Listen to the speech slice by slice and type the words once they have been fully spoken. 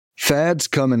Fads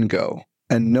come and go,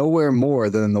 and nowhere more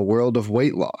than in the world of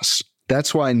weight loss.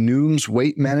 That's why Noom's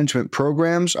weight management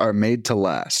programs are made to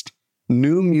last.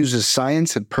 Noom uses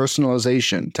science and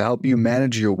personalization to help you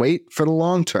manage your weight for the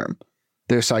long term.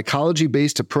 Their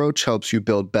psychology-based approach helps you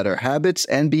build better habits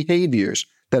and behaviors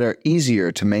that are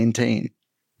easier to maintain.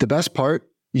 The best part?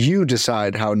 You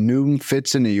decide how Noom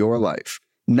fits into your life,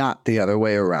 not the other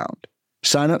way around.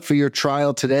 Sign up for your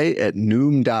trial today at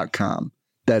Noom.com.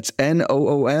 That's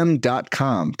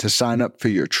Noom.com to sign up for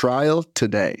your trial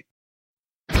today.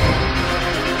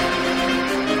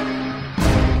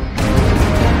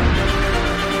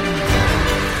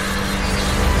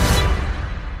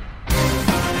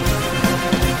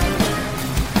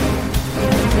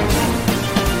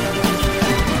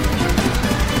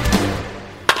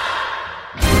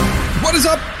 What is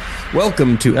up?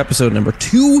 Welcome to episode number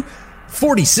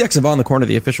 246 of On the Corner,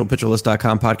 the official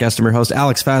PitcherList.com podcast. I'm your host,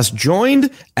 Alex Fast, joined,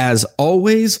 as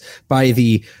always, by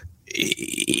the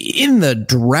in the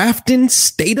drafting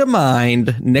state of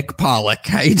mind, Nick Pollack.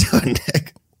 How you doing,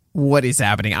 Nick? What is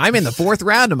happening? I'm in the fourth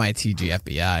round of my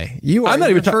TGFBI. You are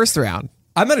in the first round.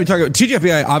 I'm not even talking about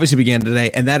TGFBI. Obviously began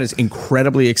today, and that is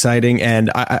incredibly exciting. And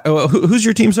who's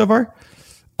your team so far?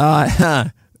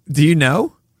 Do you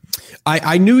know?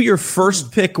 I knew your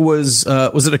first pick was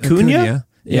it Acuna?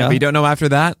 Yeah, but you don't know after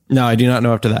that? No, I do not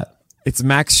know after that. It's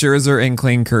Max Scherzer and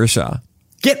Clayton Kershaw.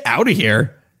 Get out of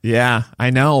here. Yeah, I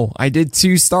know. I did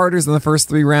 2 starters in the first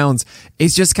 3 rounds.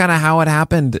 It's just kind of how it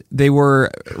happened. They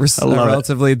were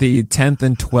relatively the 10th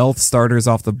and 12th starters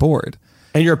off the board.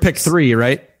 And you're pick 3,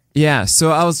 right? Yeah,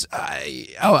 so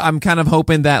I'm kind of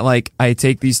hoping that like I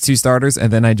take these 2 starters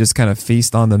and then I just kind of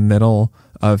feast on the middle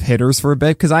of hitters for a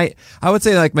bit, because I would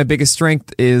say like my biggest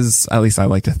strength is, at least I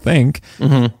like to think,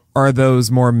 are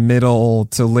those more middle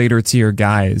to later tier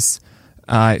guys.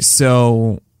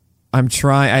 So I'm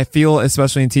trying. I feel,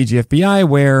 especially in TGFBI,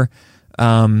 where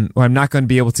I'm not going to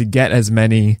be able to get as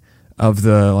many of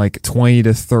the like 20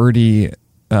 to 30,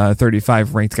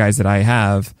 35 ranked guys that I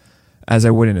have as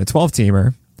I would in a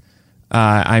 12-teamer.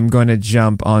 I'm going to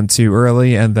jump on 2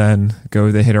 early and then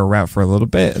go the hitter route for a little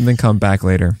bit and then come back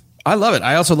later. I love it.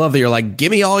 I also love that you're like,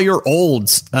 give me all your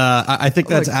olds. I think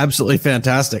that's absolutely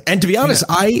fantastic. And to be honest,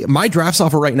 my draft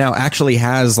software right now actually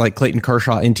has like Clayton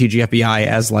Kershaw in TGFBI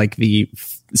as like the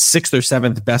 6th or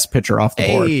 7th best pitcher off the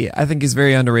board. I think he's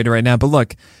very underrated right now. But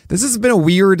look, this has been a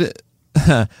weird.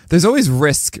 There's always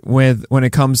risk when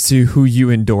it comes to who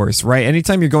you endorse, right?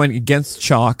 Anytime you're going against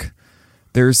chalk,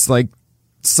 there's like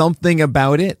something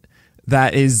about it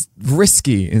that is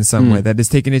risky in some way, that is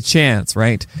taking a chance,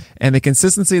 right? And the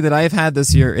consistency that I've had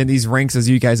this year in these ranks, as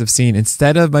you guys have seen,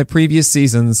 instead of my previous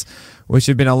seasons, which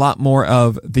have been a lot more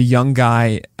of the young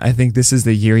guy, I think this is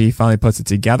the year he finally puts it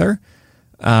together.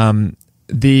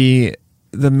 The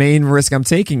main risk I'm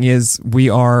taking is we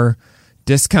are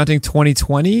discounting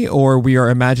 2020, or we are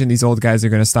imagining these old guys are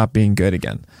going to stop being good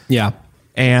again. Yeah.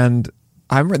 And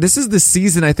this is the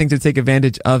season, I think, to take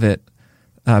advantage of it.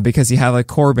 Because you have like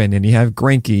Corbin and you have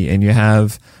Greinke and you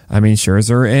have,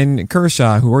 Scherzer and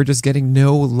Kershaw, who are just getting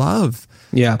no love.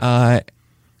 Yeah.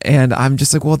 And I'm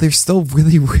just like, well, they're still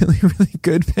really, really, really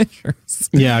good pitchers.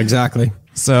 Yeah, exactly.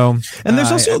 So, and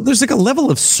there's like a level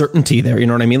of certainty there. You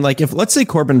know what I mean? Like if, let's say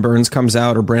Corbin Burns comes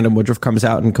out or Brandon Woodruff comes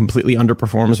out and completely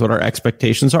underperforms what our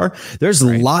expectations are, there's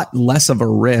a lot less of a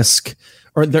risk.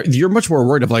 Or you're much more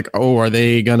worried of like, oh, are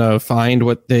they going to find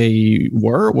what they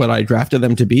were, what I drafted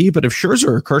them to be? But if Scherzer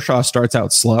or Kershaw starts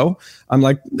out slow, I'm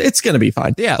like, it's going to be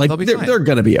fine. Yeah, like they're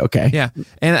going to be okay. Yeah.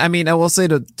 And I will say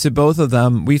to both of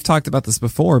them, we've talked about this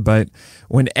before, but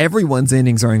when everyone's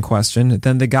innings are in question,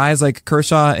 then the guys like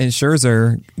Kershaw and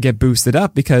Scherzer get boosted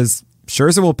up because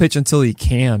Scherzer will pitch until he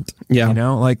can't. Yeah. You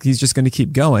know, like he's just going to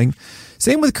keep going.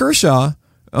 Same with Kershaw.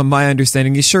 My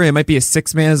understanding is sure it might be a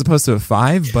 6-man as opposed to a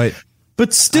 5,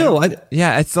 but still,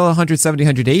 it's still 170,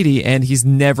 180, and he's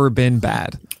never been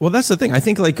bad. Well, that's the thing. I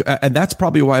think and that's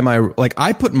probably why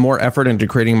I put more effort into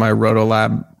creating my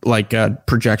RotoLab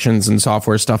projections and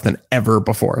software stuff than ever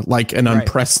before. Like an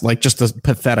just a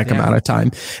pathetic amount of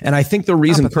time. And I think the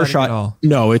reason Kershaw,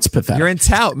 no, it's pathetic. You're in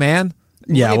tout, man.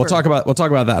 Yeah, we'll talk about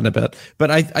that in a bit.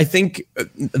 But I think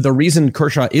the reason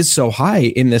Kershaw is so high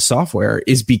in this software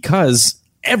is because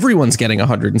everyone's getting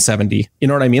 170. You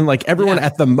know what I mean? Like everyone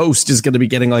at the most is going to be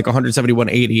getting like 170,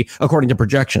 180 according to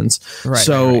projections. Right,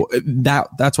 so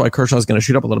that's why Kershaw is going to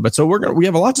shoot up a little bit. So we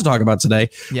have a lot to talk about today.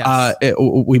 Yes.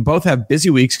 We both have busy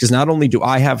weeks because not only do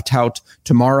I have tout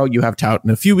tomorrow, you have tout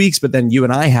in a few weeks, but then you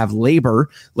and I have labor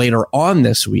later on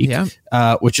this week,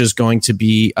 which is going to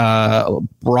be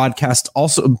broadcast.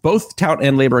 Also, both tout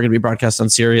and labor are going to be broadcast on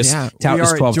Sirius. Yeah, tout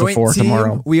is 12 to 4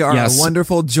 tomorrow. We are a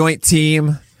wonderful joint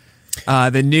team.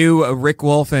 The new Rick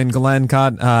Wolf and Glenn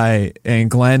I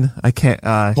can't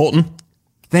Colton.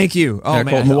 Thank you. Oh,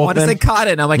 man. I want to say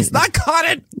Cotton. I'm like, it's not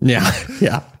Cotton.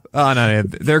 Yeah. Oh, no,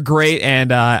 they're great.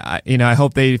 And, I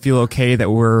hope they feel okay that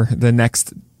we're the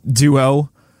next duo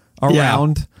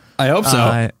around. Yeah, I hope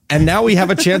so. And now we have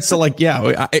a chance to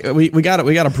we got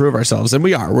to prove ourselves, and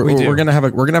we are. We're gonna have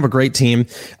a great team.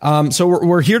 So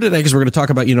we're here today because we're going to talk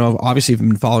about, obviously, if you've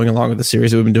been following along with the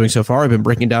series that we've been doing so far. I've been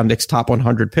breaking down Nick's top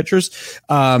 100 pitchers.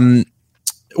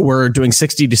 We're doing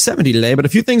 60 to 70 today, but a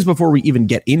few things before we even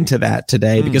get into that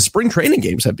today, because spring training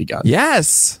games have begun.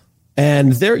 Yes.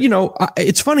 And there,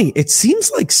 it's funny. It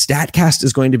seems like StatCast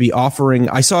is going to be offering.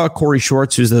 I saw Corey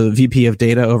Schwartz, who's the VP of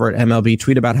data over at MLB,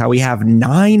 tweet about how we have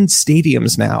 9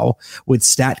 stadiums now with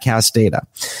StatCast data.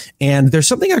 And there's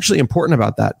something actually important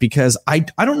about that, because I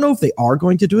don't know if they are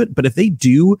going to do it, but if they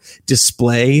do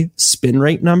display spin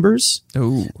rate numbers,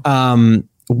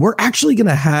 we're actually going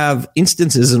to have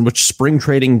instances in which spring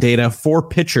trading data for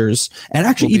pitchers and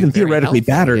actually even theoretically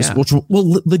batters, which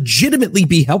will legitimately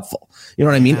be helpful. You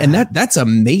know what I mean? And that's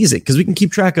amazing, because we can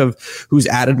keep track of who's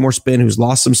added more spin, who's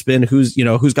lost some spin, who's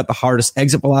got the hardest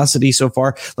exit velocity so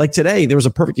far. Like today, there was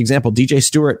a perfect example. DJ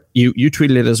Stewart, you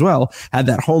tweeted it as well, had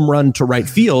that home run to right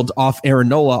field off Aaron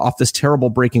Nola off this terrible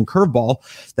breaking curveball.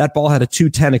 That ball had a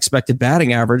 210 expected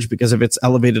batting average because of its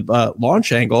elevated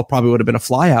launch angle. Probably would have been a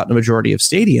flyout in a majority of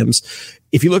stadiums.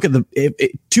 If you look at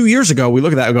 2 years ago, we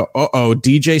look at that and go,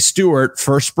 DJ Stewart,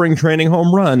 first spring training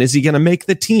home run. Is he going to make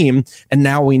the team? And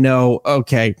now we know,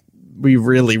 okay, we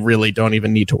really, really don't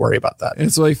even need to worry about that.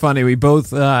 It's really funny. We both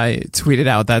tweeted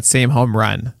out that same home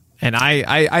run. And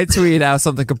I tweeted out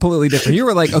something completely different. You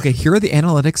were like, okay, here are the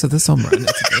analytics of this home run.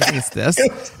 It's this.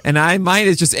 And mine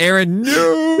is just Aaron.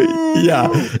 No. Yeah.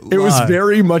 It was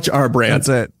very much our brand. That's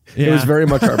it. Yeah. It was very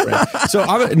much our brand. So,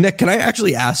 Nick, can I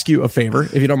actually ask you a favor,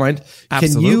 if you don't mind?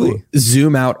 Absolutely. Can you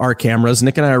zoom out our cameras?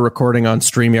 Nick and I are recording on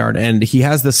StreamYard, and he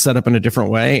has this set up in a different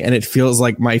way, and it feels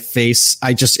like my face,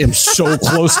 I just am so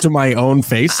close to my own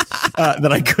face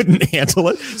that I couldn't handle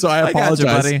it. So I apologize. I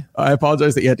got you, buddy. I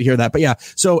apologize that you had to hear that. But yeah,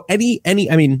 so I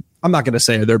mean, I'm not going to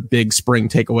say they're big spring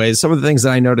takeaways. Some of the things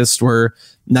that I noticed were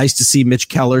nice to see Mitch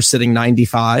Keller sitting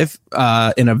 95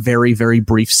 in a very, very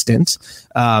brief stint.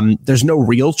 There's no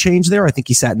real change there. I think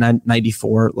he sat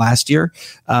 94 last year.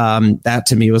 That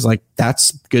to me was like,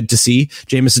 that's good to see.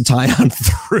 Jamison Taillon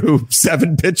threw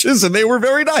 7 pitches, and they were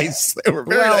very nice. They were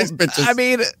very nice pitches. I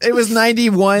mean, it was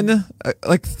 91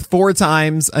 like 4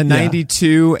 times, a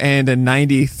 92 and a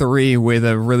 93 with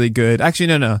a really good.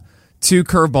 Actually, no. 2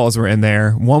 curveballs were in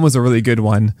there. One was a really good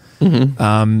one.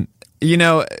 Mm-hmm.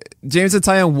 Jamison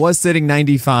Taillon was sitting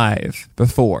 95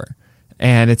 before,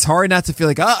 and it's hard not to feel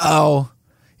like,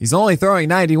 he's only throwing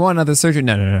 91 on the surgery.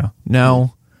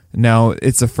 No.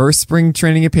 It's the first spring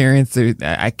training appearance.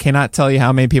 I cannot tell you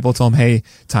how many people told him, hey,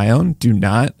 Taillon, do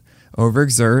not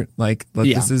overexert.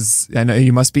 This is, I know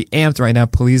you must be amped right now.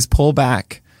 Please pull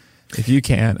back. If you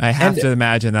can, I have to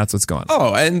imagine that's what's going on.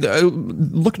 Oh, and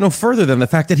look no further than the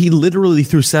fact that he literally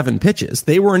threw 7 pitches.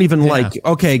 They weren't even like,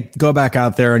 okay, go back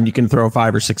out there and you can throw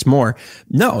 5 or 6 more.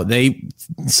 No, they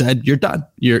said, you're done.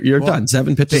 You're done.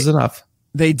 7 pitches is enough.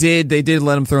 They did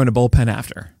let him throw in a bullpen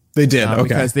after. They did, okay.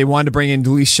 Because they wanted to bring in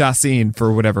Luis Chassin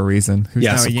for whatever reason, who's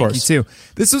now a Yankee course. too.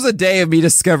 This was a day of me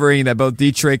discovering that both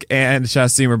Dietrich and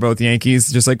Chassin were both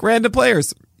Yankees, just like random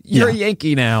players. You're a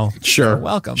Yankee now. Sure. So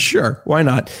welcome. Sure. Why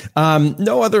not?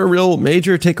 No other real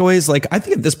major takeaways. Like, I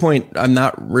think at this point, I'm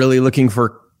not really looking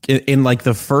for in like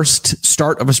the first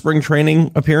start of a spring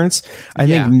training appearance. I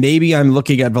think maybe I'm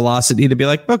looking at velocity to be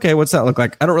like, okay, what's that look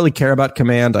like? I don't really care about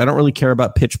command. I don't really care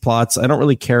about pitch plots. I don't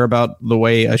really care about the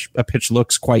way a pitch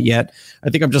looks quite yet.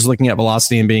 I think I'm just looking at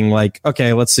velocity and being like,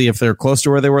 okay, let's see if they're close to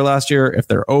where they were last year, if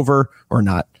they're over or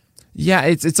not. Yeah,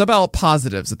 it's about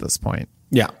positives at this point.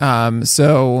 Yeah.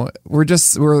 So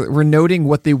we're noting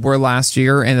what they were last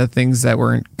year and the things that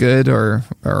weren't good or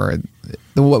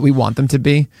what we want them to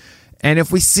be. And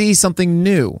if we see something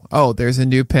new, there's a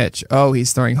new pitch.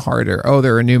 He's throwing harder.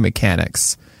 There are new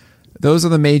mechanics. Those are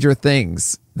the major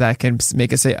things that can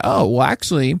make us say,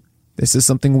 actually, this is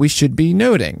something we should be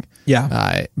noting.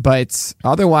 Yeah. But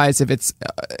otherwise, if it's,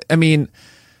 in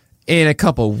a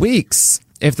couple weeks,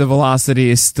 if the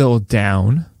velocity is still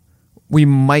down, we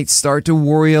might start to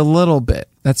worry a little bit.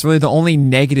 That's really the only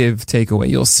negative takeaway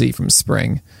you'll see from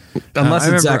spring. Unless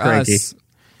it's Zach Greinke.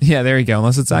 Yeah, there you go.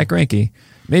 Unless it's Zach Greinke.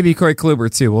 Maybe Corey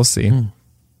Kluber too. We'll see.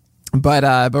 But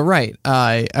right.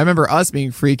 I remember us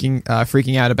being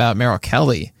freaking out about Merrill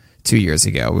Kelly 2 years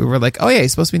ago. We were like,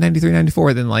 he's supposed to be 93,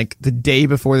 94. Then like the day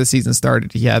before the season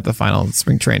started, he had the final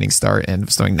spring training start and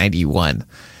was throwing 91.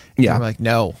 Yeah. And we're like,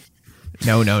 no.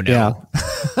 No. Yeah.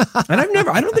 And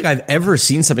I don't think I've ever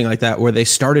seen something like that where they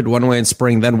started one way in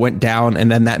spring, then went down,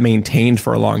 and then that maintained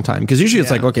for a long time. Because usually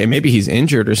it's like, okay, maybe he's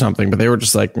injured or something, but they were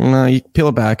just like, no, you peel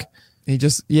it back.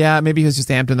 Maybe he was just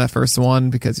amped in that first one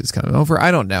because he was coming over.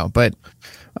 I don't know. But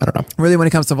I don't know. Really, when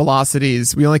it comes to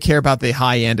velocities, we only care about the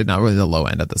high end and not really the low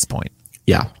end at this point.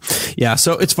 Yeah.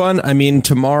 So it's fun. I mean,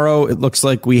 tomorrow it looks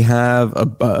like we have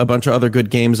a bunch of other good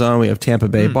games on. We have Tampa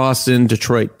Bay, Boston,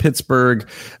 Detroit, Pittsburgh.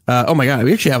 Oh my God,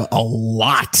 we actually have a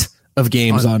lot of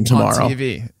games on tomorrow on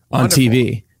TV. On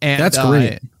TV. And that's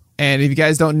great. And if you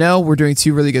guys don't know, we're doing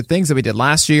two really good things that we did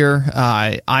last year.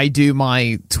 I do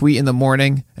my tweet in the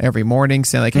morning, every morning,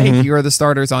 saying like, hey, here are the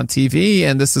starters on TV,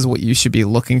 and this is what you should be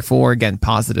looking for. Again,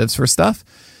 positives for stuff.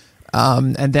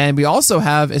 And then we also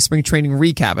have a spring training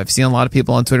recap. I've seen a lot of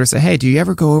people on Twitter say, hey, do you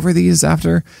ever go over these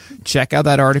after? Check out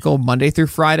that article Monday through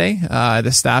Friday.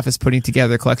 The staff is putting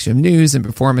together a collection of news and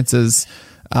performances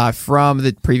from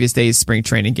the previous day's spring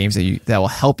training games that will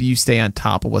help you stay on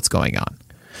top of what's going on.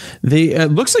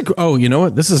 It looks like, oh, you know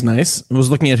what? This is nice. I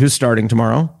was looking at who's starting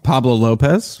tomorrow. Pablo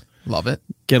Lopez. Love it.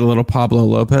 Get a little Pablo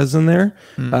Lopez in there.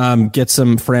 Get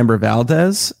some Framber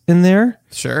Valdez in there.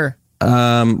 Sure.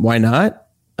 Why not?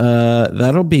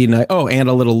 That'll be nice. Oh, and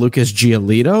a little Lucas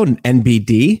Giolito,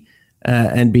 NBD.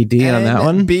 NBD on that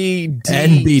one.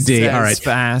 NBD. All right.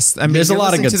 Fast. I mean, there's a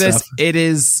lot of good stuff. It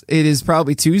is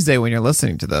probably Tuesday when you're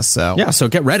listening to this. So yeah. So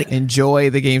get ready. Enjoy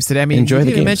the games today. I mean,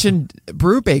 you mentioned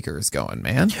Brubaker's going,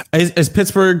 man. Is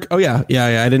Pittsburgh? Oh yeah.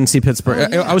 I didn't see Pittsburgh.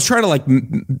 Oh, yeah. I was trying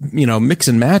to mix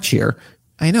and match here.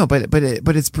 I know, but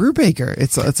it's Brubaker.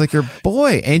 It's like your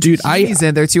boy, Andrew Heaney's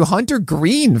in there too. Hunter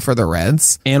Green for the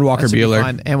Reds and Walker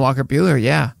Buehler and Walker Buehler.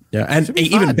 Yeah. Yeah, and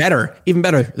even better.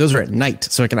 Those are at night,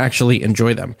 so I can actually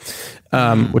enjoy them,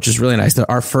 which is really nice.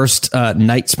 Our first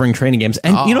night spring training games,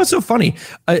 and you know what's so funny?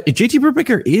 JT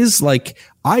Brubaker is like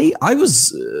I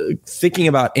was thinking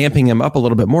about amping him up a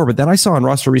little bit more, but then I saw on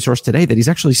Roster Resource today that he's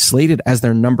actually slated as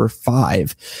their number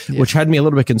 5, which had me a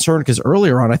little bit concerned because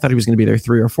earlier on I thought he was going to be their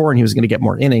 3 or 4 and he was going to get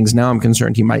more innings. Now I'm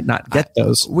concerned he might not get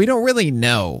those. We don't really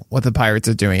know what the Pirates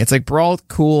are doing. It's like Brault,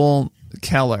 Cool,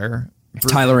 Keller,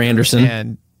 Tyler Anderson,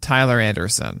 and Tyler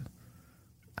Anderson.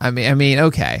 I mean,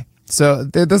 okay. So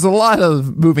there's a lot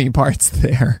of moving parts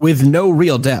there with no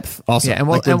real depth. Also, yeah, and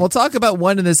we'll talk about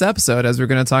one in this episode as we're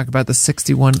going to talk about the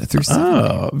 61 through 70.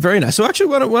 Oh, very nice. So actually,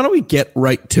 why don't we get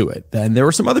right to it? Then there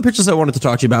were some other pitches I wanted to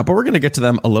talk to you about, but we're going to get to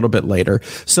them a little bit later.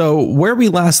 So where we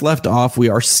last left off, we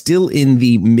are still in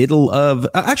the middle of.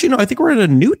 Actually, no, I think we're in a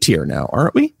new tier now,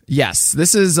 aren't we? Yes,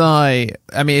 this is.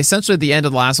 Essentially, the end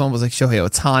of the last one was like Shohei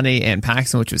Ohtani and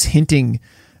Paxton, which was hinting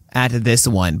at this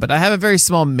one, but I have a very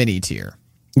small mini tier.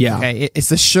 Yeah. Okay. It's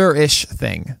the sure-ish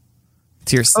thing.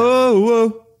 Tier 6.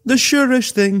 Oh, the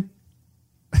sure-ish thing.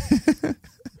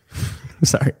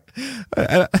 Sorry.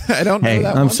 I don't know. Hey,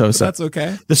 that I'm one, so sorry. That's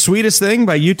okay. The Sweetest Thing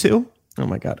by U2. Oh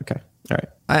my God. Okay. All right.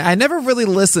 I never really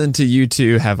listened to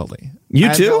U2 heavily.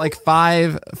 U2? Like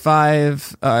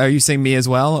five. Are you saying me as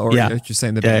well? Or yeah. Are you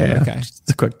saying the band? Yeah. Okay. It's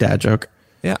a quick dad joke.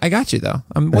 Yeah, I got you though.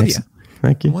 I'm with you.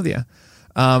 Thank you. I'm with you.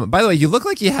 By the way, you look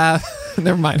like you have.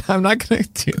 Never mind. I'm not going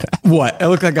to do that. What? I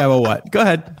look like I have a what? Go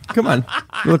ahead. Come on.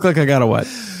 You look like I got a what?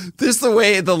 This the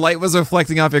way the light was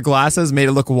reflecting off your glasses made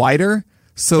it look wider,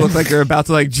 so it looked like you're about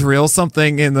to like drill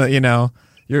something in the.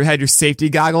 You had your safety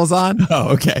goggles on. Oh,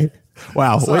 okay.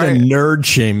 Wow. Way to nerd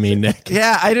shame me, Nick.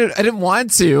 Yeah, I didn't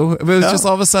want to. It was just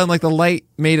all of a sudden like the light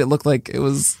made it look like it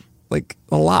was like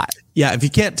a lot. Yeah, if you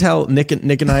can't tell, Nick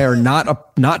and I are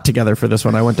not together for this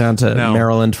one. I went down to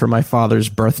Maryland for my father's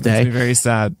birthday. Very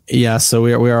sad. Yeah, so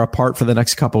we are apart for the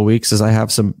next couple of weeks as I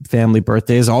have some family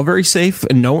birthdays. All very safe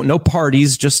and no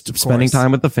parties, just spending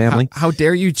time with the family. How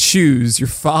dare you choose your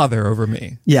father over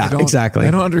me? Yeah, exactly.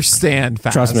 I don't understand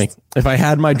fast. Trust me. If I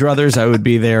had my druthers, I would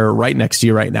be there right next to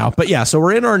you right now. But yeah, so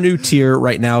we're in our new tier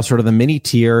right now, sort of the mini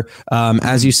tier.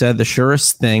 As you said, the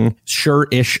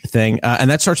sure-ish thing.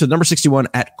 And that starts with number 61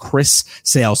 at Chris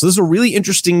Sale. So this is a really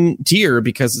interesting tier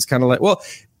because it's kind of like, well,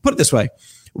 put it this way.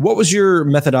 What was your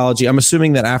methodology? I'm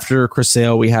assuming that after Chris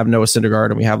Sale, we have Noah Syndergaard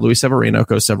and we have Luis Severino,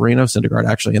 Syndergaard,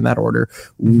 actually in that order.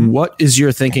 Mm-hmm. What is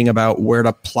your thinking about where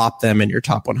to plop them in your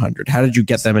top 100? How did you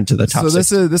get them into the top?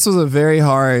 So this was a very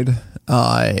hard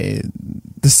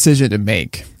decision to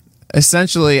make.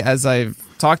 Essentially, as I've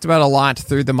talked about a lot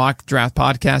through the mock draft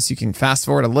podcast, you can fast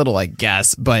forward a little, I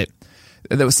guess, but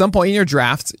at some point in your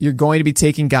draft, you're going to be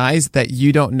taking guys that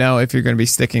you don't know if you're going to be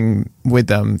sticking with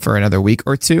them for another week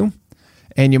or two.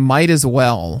 And you might as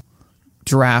well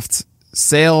draft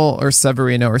Sale or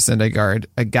Severino or Syndergaard,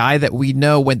 a guy that we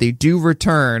know when they do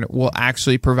return will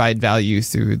actually provide value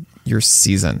through your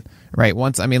season right?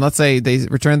 Let's say they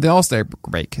return the All-Star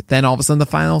break. Then all of a sudden, the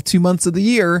final 2 months of the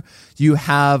year, you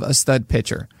have a stud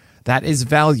pitcher. That is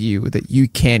value that you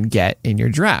can get in your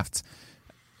draft.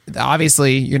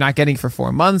 Obviously, you're not getting for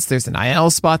 4 months. There's an IL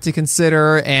spot to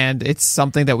consider, and it's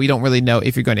something that we don't really know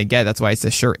if you're going to get. That's why it's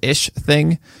a sure-ish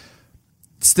thing.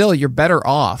 Still, you're better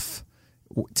off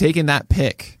taking that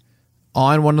pick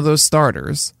on one of those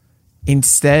starters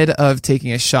instead of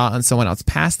taking a shot on someone else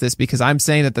past this, because I'm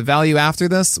saying that the value after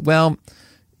this, well,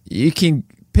 you can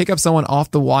pick up someone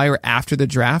off the wire after the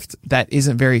draft that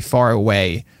isn't very far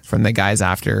away from the guys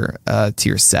after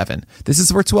tier 7. This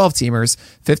is for 12 teamers.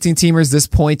 15 teamers, this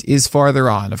point is farther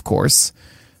on, of course.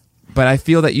 But I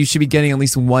feel that you should be getting at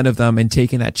least one of them and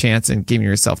taking that chance and giving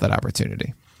yourself that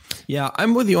opportunity. Yeah,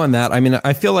 I'm with you on that. I mean,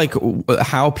 I feel like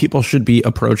how people should be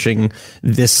approaching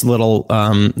this little,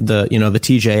 the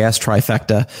TJS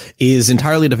trifecta is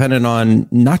entirely dependent on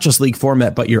not just league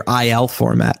format, but your IL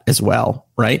format as well,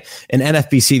 right? In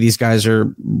NFBC, these guys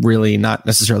are really not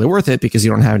necessarily worth it because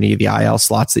you don't have any of the IL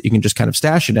slots that you can just kind of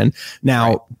stash it in. Now,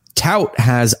 right. Tout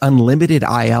has unlimited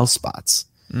IL spots.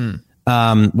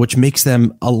 Which makes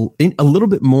them a little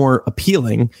bit more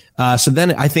appealing. So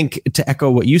then I think, to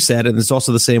echo what you said, and it's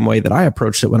also the same way that I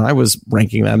approached it when I was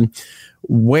ranking them,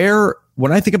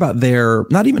 when I think about their,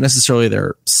 not even necessarily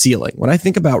their ceiling, when I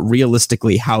think about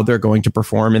realistically how they're going to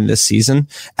perform in this season,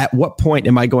 at what point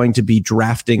am I going to be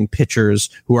drafting pitchers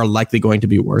who are likely going to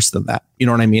be worse than that? You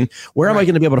know what I mean? Where am I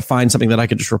going to be able to find something that I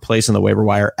could just replace in the waiver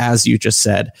wire, as you just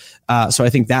said? So I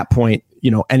think that point,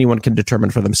 anyone can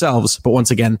determine for themselves. But once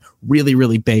again, really,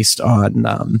 really based on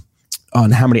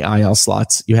how many IL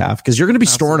slots you have, because you're going to be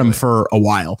storing them for a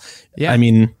while. Yeah. I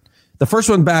mean, the first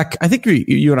one back, I think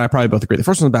you and I probably both agree. The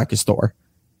first one back is Thor.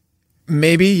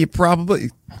 Maybe you probably.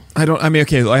 I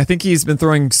think he's been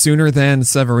throwing sooner than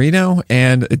Severino,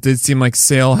 and it did seem like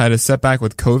Sale had a setback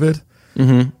with COVID.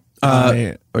 Mm-hmm.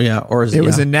 Was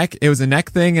a neck. It was a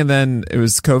neck thing, and then it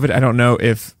was COVID. I don't know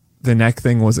if the neck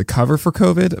thing was a cover for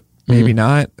COVID. Maybe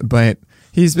not, but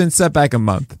he's been set back a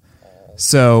month.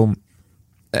 So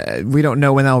we don't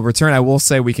know when that'll return. I will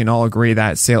say we can all agree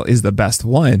that Sale is the best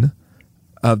one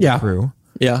of the crew.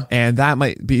 Yeah. And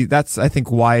that's I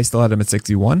think why I still had him at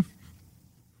 61.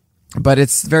 But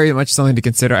it's very much something to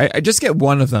consider. I just get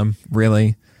one of them,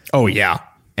 really. Oh, yeah.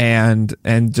 And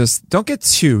just don't get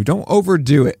two. Don't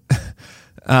overdo it.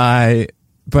 But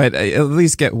at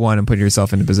least get one and put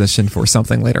yourself in a position for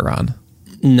something later on.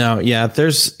 No, yeah,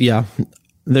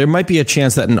 there might be a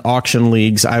chance that in auction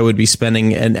leagues I would be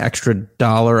spending an extra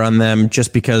 $1 on them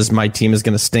just because my team is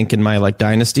going to stink in my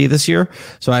dynasty this year.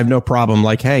 So I have no problem.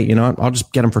 Well, I'll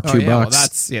just get them for $2 well,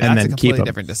 that's and then a keep them.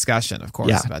 Different discussion, of course.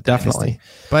 Yeah, about definitely.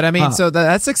 Dynasty. But so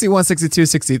that's 61, 62,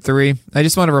 63. I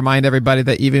just want to remind everybody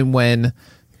that even when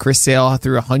Chris Sale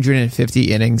threw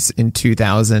 150 innings in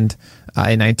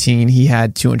 2019, he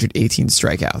had 218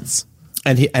 strikeouts.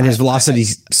 And his velocity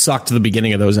sucked to the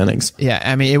beginning of those innings. Yeah,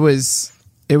 I mean, it was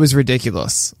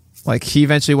ridiculous. Like, he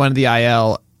eventually won the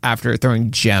IL after throwing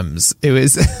gems. It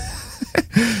was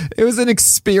it was an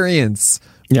experience.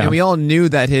 Yeah. And we all knew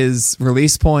that his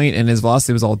release point and his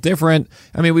velocity was all different.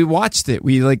 I mean, we watched it.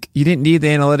 You didn't need the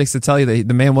analytics to tell you that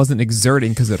the man wasn't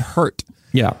exerting because it hurt.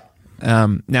 Yeah.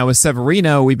 Now with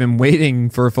Severino, we've been waiting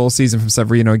for a full season from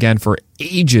Severino again for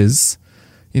ages.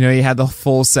 He had the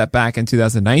full setback in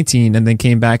 2019 and then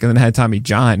came back and then had Tommy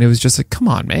John. It was just like, come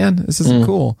on, man, this isn't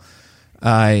cool.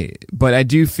 But I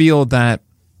do feel that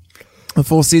a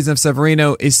full season of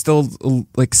Severino is still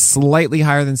slightly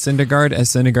higher than Syndergaard, as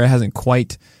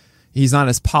Syndergaard he's not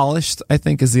as polished, I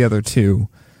think, as the other two.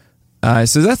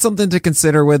 So that's something to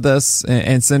consider with this.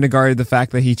 And Syndergaard, the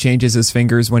fact that he changes his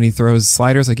fingers when he throws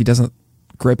sliders, he doesn't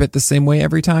grip it the same way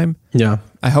every time. Yeah.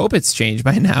 I hope it's changed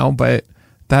by now, but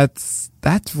that's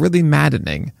really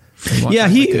maddening. Yeah,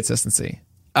 consistency.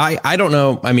 I don't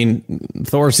know. I mean,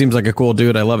 Thor seems like a cool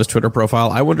dude. I love his Twitter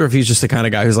profile. I wonder if he's just the kind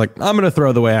of guy who's like, I'm going to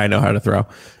throw the way I know how to throw.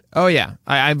 Oh yeah,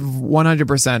 I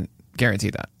 100%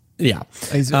 guarantee that. Yeah,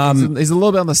 he's a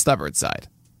little bit on the stubborn side.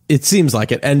 It seems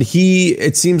like it, and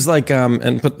it seems like I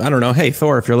don't know. Hey,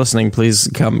 Thor, if you're listening, please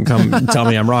come tell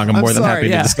me I'm wrong. I'm more than happy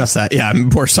to discuss that. Yeah,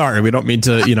 we're sorry. We don't mean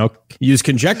to use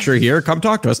conjecture here. Come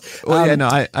talk to us. Well,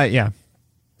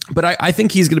 But I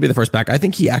think he's going to be the first back. I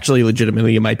think he actually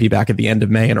legitimately might be back at the end of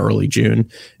May and early June.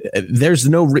 There's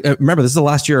remember, this is the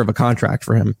last year of a contract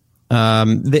for him.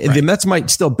 The Mets might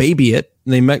still baby it.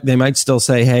 They might still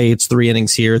say, hey, it's 3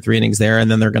 innings here, 3 innings there,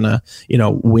 and then they're gonna,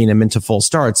 wean him into full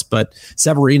starts. But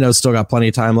Severino's still got plenty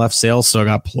of time left. Sale's still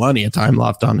got plenty of time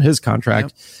left on his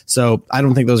contract. Yep. So I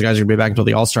don't think those guys are gonna be back until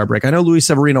the All-Star break. I know Luis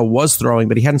Severino was throwing,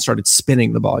 but he hadn't started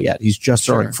spinning the ball yet. He's just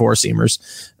throwing 4-seamers.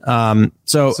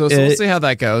 So we'll see how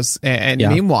that goes. And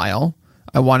meanwhile,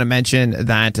 I want to mention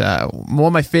that one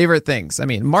of my favorite things. I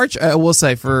mean, March. I will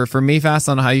say for me, Fast,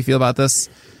 I don't know how you feel about this.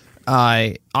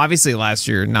 Obviously last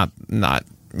year, not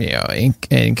in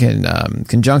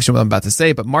conjunction with what I'm about to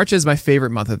say, but March is my favorite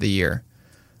month of the year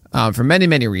for many,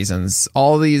 many reasons.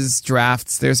 All these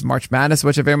drafts, there's March Madness,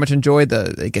 which I very much enjoyed.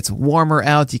 It gets warmer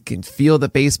out. You can feel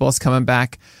that baseball's coming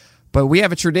back. But we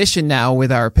have a tradition now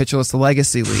with our Pitcherless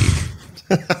Legacy League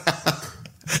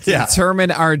to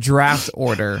determine our draft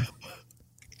order.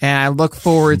 And I look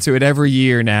forward to it every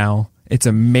year now. It's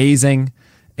amazing.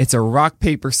 It's a rock,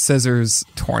 paper, scissors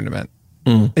tournament.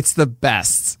 It's the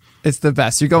best. It's the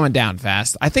best. You're going down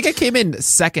fast. I think I came in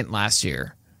second last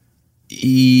year.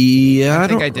 Yeah, I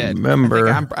think I did.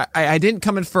 Remember. I didn't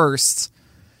come in first.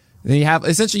 Then you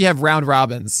have round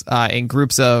robins in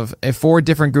groups of 4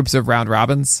 different groups of round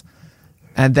robins.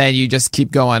 And then you just keep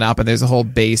going up, and there's a whole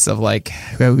base of like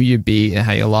who you beat and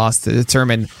how you lost to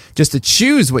determine, just to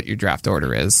choose what your draft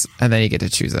order is, and then you get to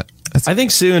choose it. I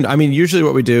think soon, usually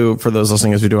what we do for those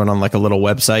listening is we do it on like a little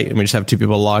website, and we just have 2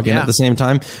 people log in at the same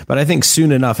time. But I think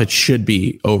soon enough, it should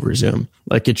be over Zoom.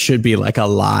 Like it should be like a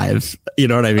live, you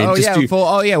know what I mean?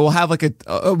 We'll have like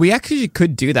we actually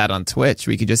could do that on Twitch.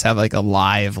 We could just have like a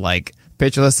live, like,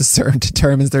 Pitcherless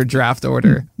determines their draft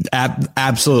order.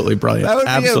 Absolutely brilliant.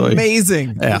 That would be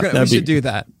amazing. Yeah, we should do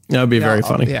that. That would be very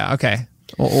funny. Yeah, okay.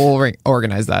 We'll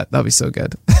organize that. That'll be so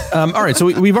good. All right, so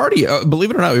we've already, believe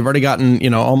it or not, we've already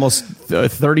gotten almost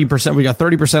 30%. We got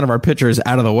 30% of our pitchers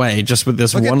out of the way just with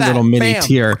this one little mini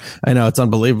tier. I know, it's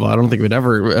unbelievable. I don't think we'd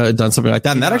ever done something like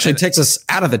that, and that actually takes us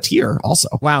out of the tier. Also,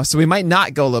 wow. So we might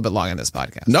not go a little bit long in this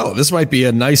podcast. No, this might be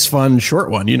a nice, fun,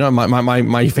 short one.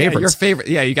 My favorite. Your favorite.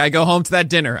 Yeah, you gotta go home to that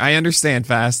dinner. I understand,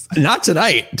 Fast. Not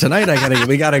tonight. Tonight,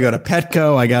 we gotta go to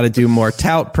Petco. I gotta do more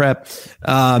tout prep,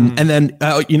 and then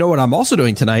you know what I'm also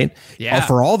doing tonight? Yeah.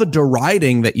 For all the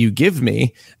deriding that you give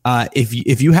me,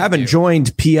 if you haven't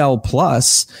joined PL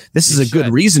Plus, this is a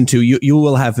good reason to. You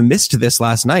will have missed this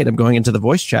last night. I'm going into the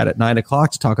voice chat at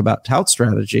 9:00 to talk about tout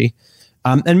strategy.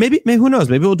 And maybe who knows?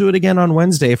 Maybe we'll do it again on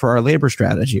Wednesday for our labor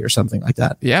strategy or something like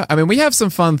that. Yeah, we have some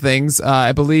fun things.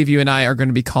 I believe you and I are going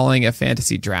to be calling a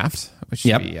fantasy draft, which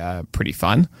should be pretty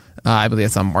fun. I believe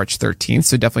it's on March 13th,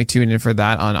 so definitely tune in for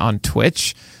that on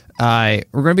Twitch. We're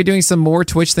going to be doing some more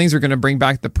Twitch things. We're going to bring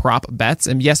back the prop bets.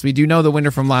 And yes, we do know the winner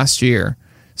from last year.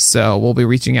 So we'll be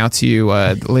reaching out to you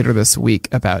later this week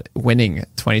about winning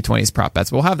 2020's prop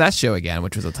bets. We'll have that show again,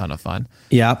 which was a ton of fun.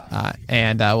 Yeah.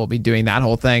 And we'll be doing that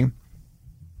whole thing.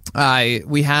 I'm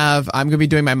going to be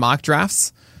doing my mock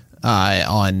drafts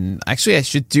actually, I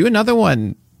should do another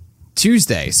one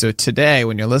Tuesday. So today,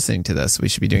 when you're listening to this, we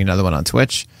should be doing another one on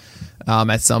Twitch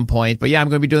at some point. But yeah, I'm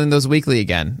going to be doing those weekly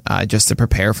again, just to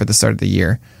prepare for the start of the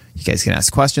year. You guys can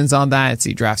ask questions on that,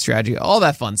 see draft strategy, all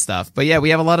that fun stuff. But yeah, we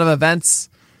have a lot of events,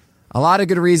 a lot of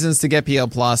good reasons to get PL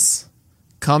Plus.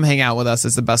 Come hang out with us.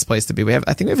 It's the best place to be. I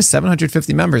think we have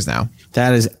 750 members now.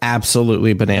 That is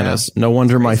absolutely bananas. Yeah. No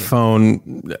wonder my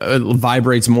phone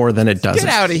vibrates more than it doesn't.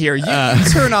 Get out of here. You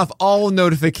turn off all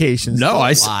notifications. No,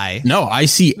 I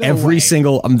see every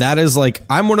single. That is like,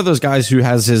 I'm one of those guys who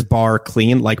has his bar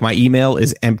clean. Like my email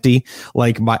is empty.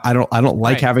 Like I don't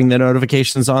like having the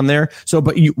notifications on there. So,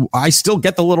 but I still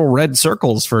get the little red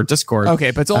circles for Discord. Okay,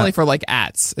 but it's only for like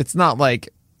ads. It's not like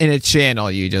in a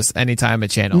channel, you just anytime a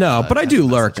channel. No, but I do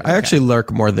lurk. I actually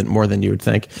lurk more than you would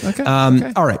think. Okay.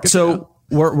 All right. So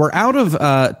we're out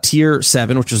of tier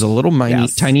 7, which is a little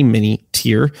tiny mini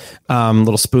tier,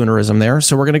 little spoonerism there.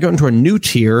 So we're going to go into a new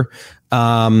tier,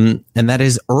 and that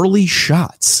is early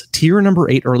shots. Tier number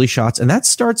 8, early shots, and that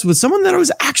starts with someone that I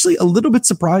was actually a little bit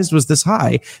surprised was this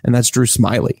high, and that's Drew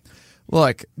Smyly.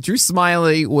 Look, Drew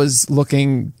Smyly was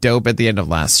looking dope at the end of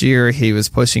last year. He was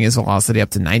pushing his velocity up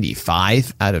to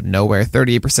 95 out of nowhere,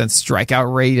 38%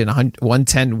 strikeout rate and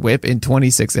 110 whip in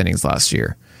 26 innings last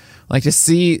year. Like to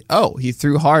see, he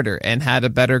threw harder and had a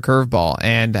better curveball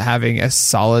and having a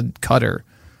solid cutter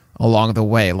along the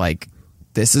way. Like,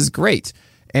 this is great.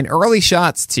 And early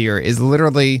shots tier is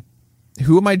literally,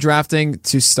 who am I drafting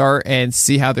to start and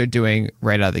see how they're doing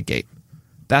right out of the gate?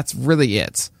 That's really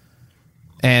it.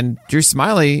 And Drew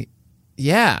Smyly,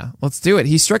 let's do it.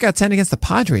 He struck out 10 against the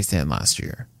Padres to him last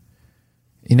year.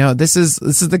 This is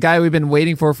the guy we've been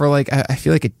waiting for like I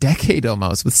feel like a decade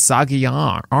almost, with soggy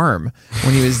arm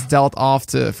when he was dealt off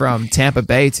from Tampa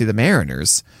Bay to the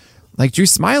Mariners. Like, Drew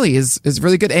Smyly is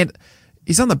really good, and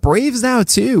he's on the Braves now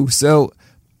too. So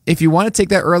if you want to take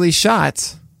that early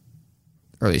shots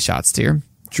tier,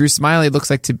 Drew Smyly looks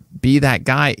like to be that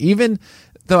guy. Even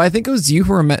though I think it was you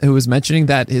who was mentioning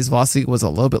that his velocity was a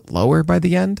little bit lower by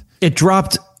the end. It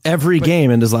dropped every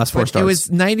game in his last 4 starts. It was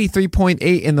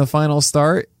 93.8 in the final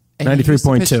start.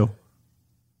 93.2.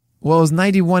 Well, it was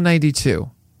 91,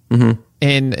 92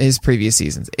 in his previous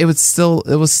seasons. It was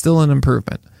still an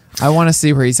improvement. I want to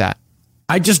see where he's at.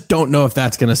 I just don't know if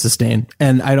that's going to sustain,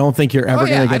 and I don't think you're ever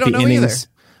going to get the innings.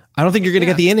 Either. I don't think you're going to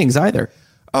get the innings either.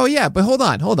 Oh yeah, but hold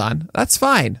on. That's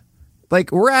fine.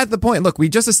 Like, we're at the point. Look, we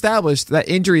just established that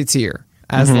injury tier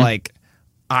as like,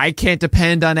 I can't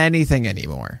depend on anything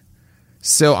anymore.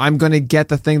 So I'm going to get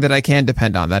the thing that I can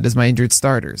depend on. That is my injured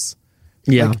starters.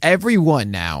 Yeah. Like, everyone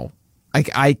now,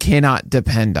 I cannot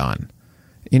depend on.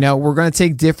 We're going to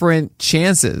take different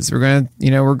chances. We're going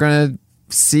to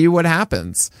see what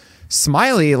happens.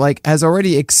 Smyly, like, has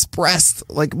already expressed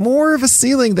like more of a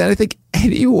ceiling than I think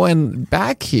anyone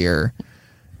back here.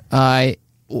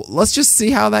 Let's just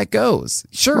see how that goes.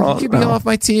 Sure, he could be off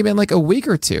my team in like a week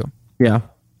or two. Yeah.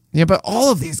 Yeah, but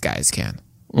all of these guys can.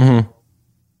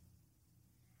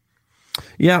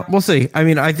 Yeah, we'll see. I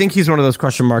mean, I think he's one of those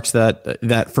question marks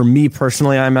that for me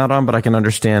personally I'm out on, but I can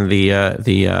understand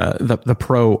the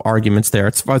pro arguments there.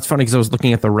 It's funny because I was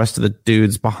looking at the rest of the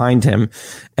dudes behind him,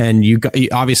 and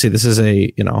obviously this is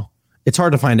it's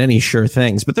hard to find any sure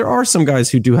things, but there are some guys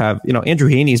who do have, Andrew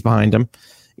Heaney's behind him,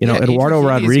 Eduardo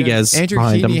Rodriguez. Andrew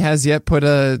Heaney has yet put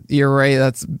a ERA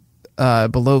that's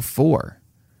below 4.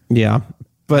 Yeah.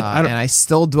 But I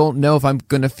still don't know if I'm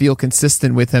going to feel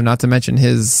consistent with him, not to mention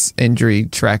his injury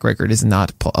track record is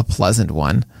not a pleasant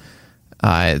one.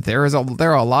 There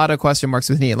are a lot of question marks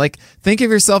with Heaney. Like, think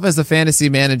of yourself as a fantasy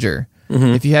manager.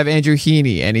 If you have Andrew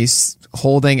Heaney and he's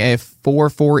holding a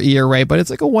 4.4 ERA, but it's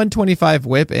like a 125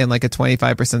 whip and like a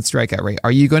 25% strikeout rate,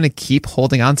 are you going to keep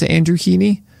holding on to Andrew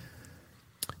Heaney?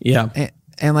 Yeah.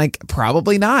 And like,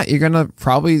 probably not. You're going to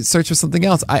probably search for something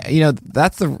else.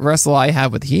 That's the wrestle I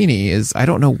have with Heaney is I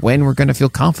don't know when we're going to feel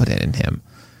confident in him.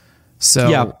 So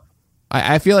yeah.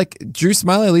 I feel like Drew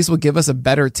Smyly at least will give us a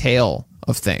better tale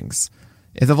of things.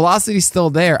 If the velocity's still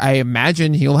there, I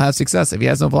imagine he'll have success. If he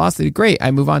has no velocity, great.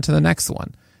 I move on to the next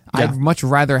one. Yeah. I'd much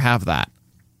rather have that.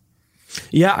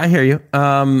 Yeah, I hear you.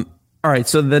 All right,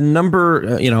 so the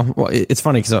number, it's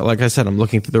funny because, like I said, I'm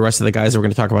looking through the rest of the guys that we're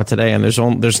going to talk about today, and it's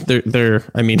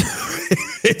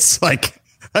like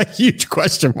a huge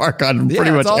question mark on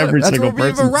pretty much every single person.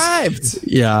 That's where we've arrived.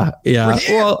 Yeah.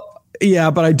 Well,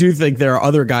 yeah, but I do think there are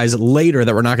other guys later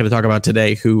that we're not going to talk about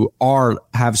today who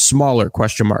have smaller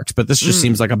question marks, but this just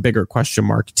seems like a bigger question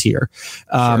mark tier,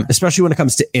 especially when it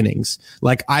comes to innings.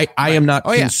 Like, I am not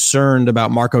concerned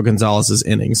about Marco Gonzalez's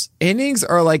innings. Innings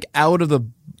are like out of the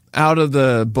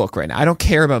book right now. I don't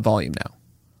care about volume now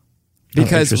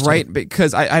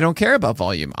because I don't care about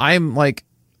volume. I'm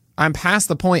past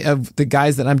the point of the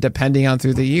guys that I'm depending on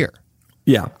through the year.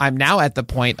 Yeah. I'm now at the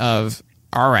point of,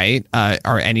 all right,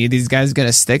 are any of these guys going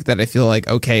to stick that I feel like,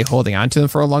 okay, holding on to them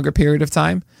for a longer period of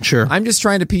time? Sure. I'm just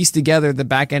trying to piece together the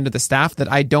back end of the staff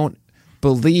that I don't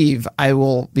believe I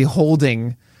will be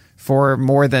holding for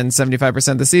more than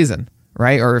 75% of the season.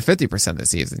 Right? Or 50% of the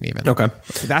season even. Okay.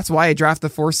 That's why I draft the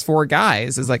first 4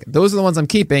 guys. Is like, those are the ones I'm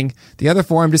keeping. The other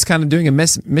 4, I'm just kind of doing a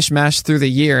mishmash through the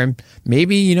year. And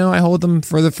maybe, I hold them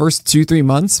for the first 2-3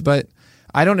 months, but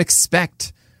I don't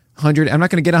expect 100. I'm not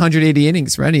going to get 180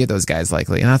 innings for any of those guys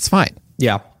likely. And that's fine.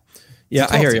 Yeah. Yeah,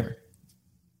 I hear you.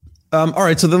 All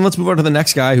right, so then let's move on to the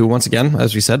next guy who, once again,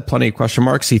 as we said, plenty of question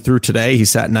marks. He threw today. He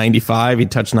sat 95. He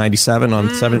touched 97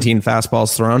 on 17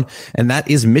 fastballs thrown. And that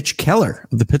is Mitch Keller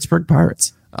of the Pittsburgh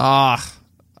Pirates.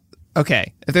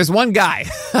 Okay. If there's one guy,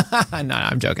 no,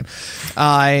 I'm joking.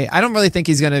 I don't really think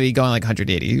he's going to be going like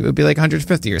 180. It would be like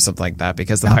 150 or something like that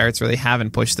because the Pirates really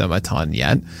haven't pushed them a ton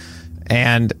yet.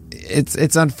 And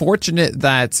it's unfortunate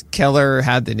that Keller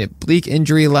had the oblique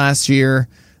injury last year.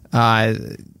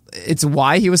 It's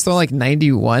why he was throwing like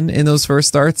 91 in those first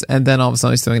starts, and then all of a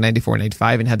sudden he's throwing 94,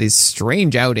 95, and had these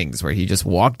strange outings where he just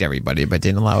walked everybody but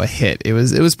didn't allow a hit. It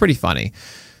was pretty funny.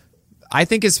 I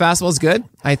think his fastball is good.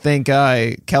 I think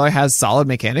Keller has solid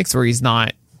mechanics where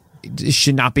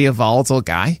should not be a volatile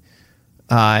guy,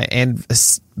 and a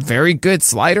very good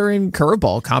slider and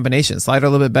curveball combination. Slider a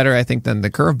little bit better, I think, than the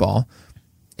curveball.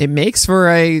 It makes for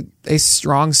a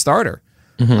strong starter.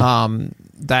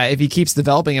 that if he keeps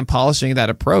developing and polishing that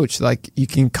approach, like you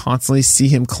can constantly see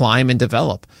him climb and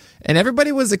develop. And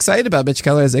everybody was excited about Mitch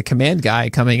Keller as a command guy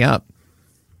coming up.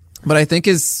 But I think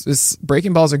his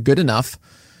breaking balls are good enough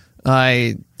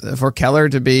for Keller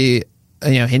to be,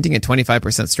 hinting at 25%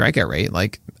 strikeout rate.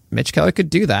 Like Mitch Keller could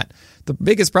do that. The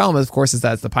biggest problem, of course, is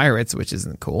that it's the Pirates, which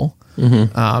isn't cool.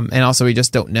 And also we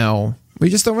just don't know. We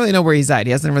just don't really know where he's at.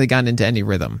 He hasn't really gotten into any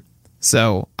rhythm.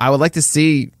 So I would like to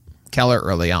see Keller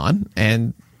early on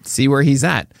and see where he's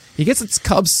at. He gets its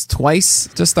Cubs twice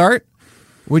to start.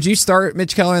 Would you start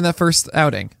Mitch Keller in that first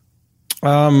outing?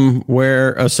 So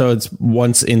it's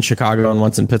once in Chicago and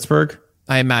once in Pittsburgh?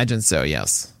 I imagine so,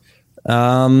 yes.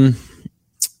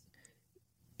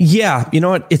 Yeah, you know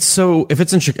what? Especially if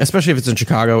it's in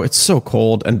Chicago, it's so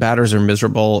cold and batters are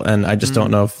miserable, and I just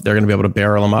don't know if they're going to be able to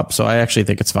barrel them up. So I actually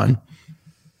think it's fine.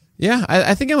 Yeah,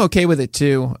 I think I'm okay with it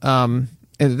too.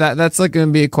 That's like going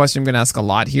to be a question I'm going to ask a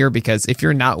lot here, because if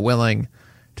you're not willing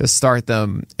to start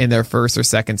them in their first or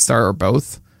second start or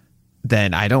both,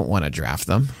 then I don't want to draft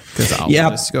them, because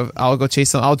I'll go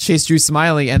chase them. I'll chase Drew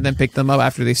Smiley and then pick them up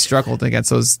after they struggled against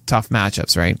those tough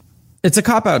matchups, right? It's a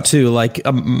cop out too. Like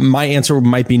my answer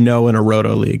might be no in a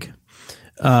roto league.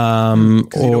 You don't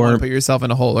want to put yourself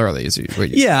in a hole early.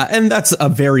 Yeah, and that's a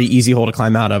very easy hole to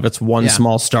climb out of. It's one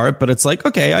small start, but it's like,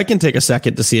 okay, I can take a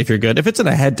second to see if you're good. If it's in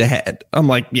a head-to-head, I'm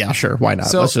like, yeah, sure, why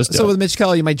not? Let's just do it. With Mitch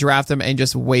Keller, you might draft him and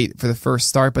just wait for the first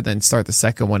start, but then start the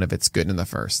second one if it's good in the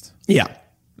first. Yeah.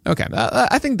 Okay,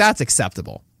 I think that's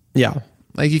acceptable. Yeah.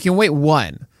 Like you can wait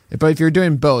one, but if you're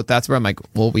doing both, that's where I'm like,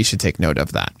 well, we should take note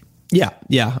of that.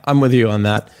 Yeah, I'm with you on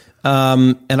that.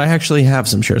 And I actually have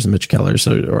some shares of Mitch Keller,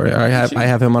 I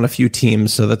have him on a few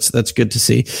teams, so that's good to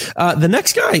see. The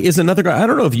next guy is another guy. I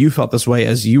don't know if you felt this way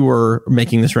as you were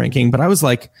making this ranking, but I was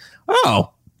like,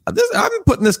 I'm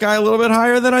putting this guy a little bit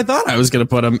higher than I thought I was going to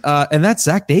put him, and that's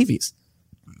Zach Davies.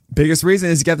 Biggest reason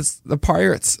is you got the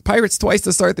Pirates twice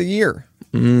to start the year,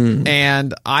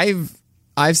 and I've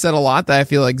said a lot that I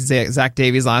feel like Zach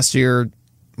Davies last year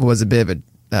was a bit of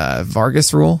a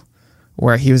Vargas rule,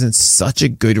 where he was in such a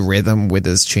good rhythm with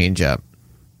his changeup.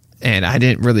 And I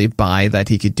didn't really buy that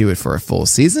he could do it for a full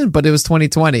season, but it was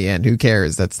 2020, and who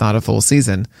cares? That's not a full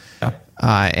season. Yeah.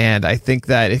 And I think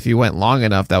that if he went long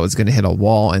enough, that was going to hit a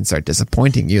wall and start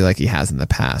disappointing you like he has in the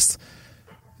past.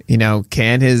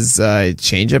 Can his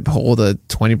changeup hold a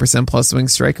 20% plus swing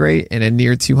strike rate and a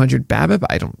near 200 BABIP?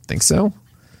 I don't think so.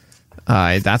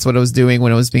 That's what it was doing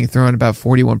when it was being thrown about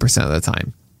 41% of the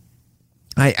time.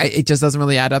 It just doesn't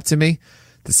really add up to me.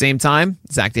 At the same time,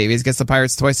 Zach Davies gets the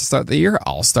Pirates twice to start the year.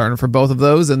 I'll start him for both of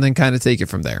those and then kind of take it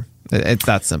from there. It's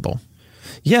that simple.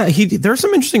 Yeah, there's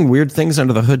some interesting weird things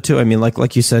under the hood too. I mean,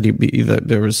 like you said,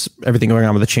 there was everything going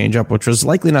on with the changeup, which was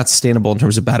likely not sustainable in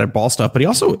terms of batted ball stuff. But he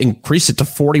also increased it to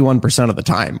 41% of the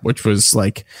time, which was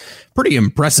like pretty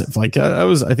impressive. Like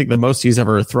I think the most he's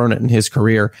ever thrown it in his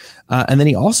career. And then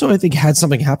he also, I think, had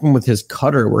something happen with his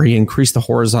cutter where he increased the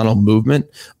horizontal movement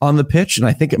on the pitch, and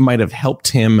I think it might have helped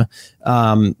him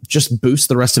just boost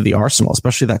the rest of the arsenal,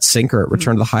 especially that sinker. It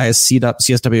returned the highest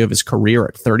CSW of his career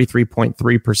at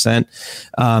 33.3%.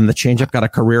 The changeup got a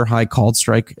career high called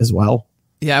strike as well.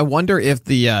 Yeah, I wonder if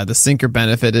the sinker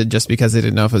benefited just because they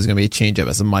didn't know if it was going to be a changeup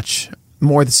as much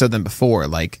more so than before.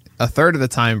 Like a third of the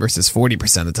time versus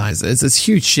 40% of the time. It's this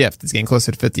huge shift. It's getting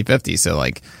closer to 50-50. So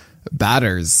like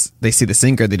batters, they see the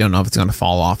sinker, they don't know if it's going to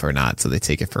fall off or not, so they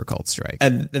take it for a called strike.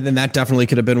 And then that definitely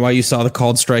could have been why you saw the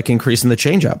called strike increase in the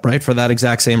changeup, right? For that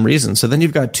exact same reason. So then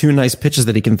you've got two nice pitches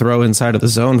that he can throw inside of the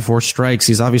zone for strikes.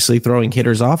 He's obviously throwing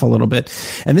hitters off a little bit.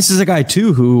 And this is a guy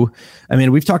too who, I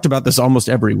mean, we've talked about this almost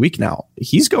every week now.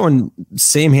 He's going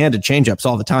same-handed changeups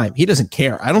all the time. He doesn't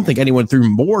care. I don't think anyone threw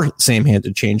more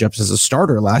same-handed changeups as a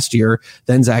starter last year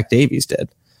than Zach Davies did.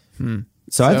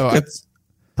 So I think that's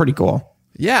pretty cool.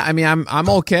 Yeah, I mean, I'm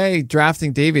okay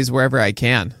drafting Davies wherever I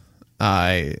can.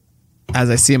 As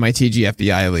I see in my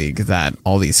TGFBI league that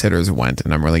all these hitters went,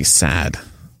 and I'm really sad.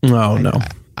 Oh no!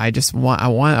 I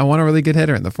want a really good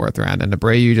hitter in the fourth round, and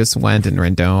Abreu just went, and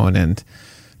Rendon, and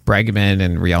Bregman,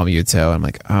 and Real Muto. I'm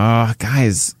like, oh,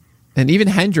 guys, and even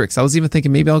Hendricks. I was even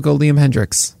thinking maybe I'll go Liam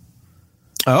Hendricks.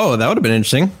 Oh, that would have been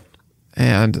interesting.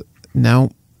 And no,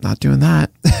 not doing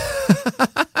that.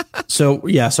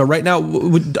 So right now,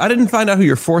 I didn't find out who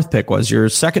your fourth pick was. Your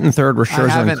second and third were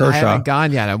Scherzer and Kershaw. I haven't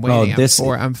gone yet. I'm waiting.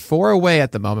 I'm four away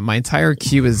at the moment. My entire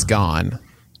queue is gone.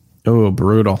 Oh,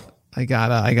 brutal. I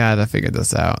gotta figure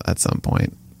this out at some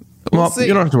point. We'll see.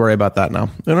 You don't have to worry about that now.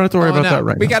 You don't have to worry about that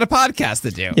right now. We got a podcast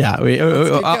to do. Yeah.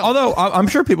 Although I'm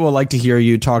sure people would like to hear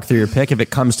you talk through your pick if it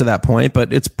comes to that point,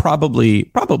 but it's probably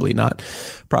not.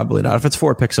 Probably not. If it's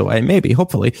 4 picks away, maybe,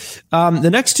 hopefully. The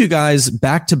next two guys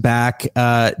back to back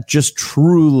just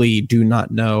truly do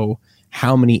not know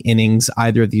how many innings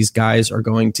either of these guys are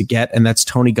going to get, and that's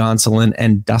Tony Gonsolin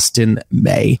and Dustin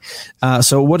May.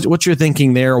 So what's your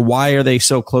thinking there? Why are they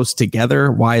so close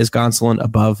together? Why is Gonsolin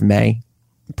above May?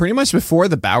 Pretty much before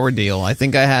the Bauer deal, I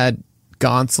think I had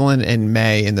Gonsolin and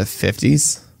May in the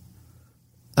 50s.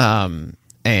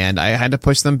 And I had to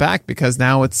push them back because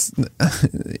now it's,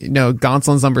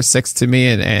 Gonsolin's number 6 to me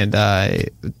and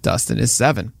Dustin is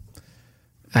 7.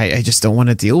 I just don't want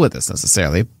to deal with this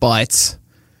necessarily, but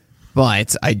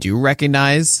I do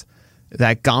recognize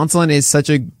that Gonsolin is such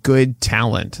a good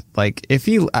talent. Like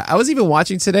I was even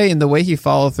watching today, and the way he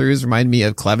follow throughs remind me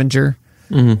of Clevenger.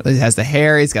 Mm-hmm. He has the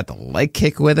hair, he's got the leg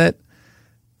kick with it.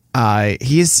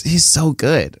 He's so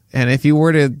good. And if he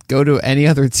were to go to any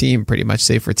other team, pretty much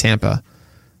say for Tampa,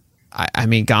 I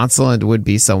mean, Gonsolin would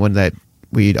be someone that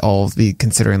we'd all be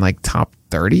considering like top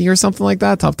 30 or something like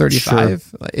that, top 35.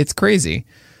 Sure. It's crazy.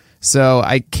 So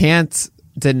I can't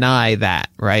deny that,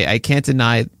 right? I can't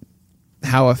deny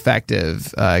how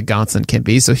effective Gonsolin can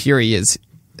be. So here he is,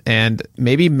 and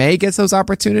maybe May gets those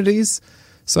opportunities.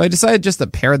 So I decided just to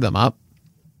pair them up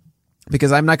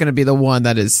because I'm not going to be the one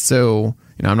that is so,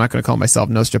 I'm not going to call myself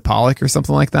Pollack or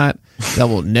something like that. That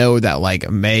will know that like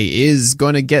May is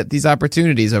going to get these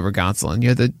opportunities over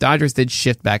Gonsolin. The Dodgers did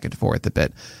shift back and forth a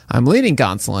bit. I'm leaning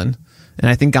Gonsolin, and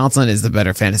I think Gonsolin is the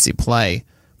better fantasy play,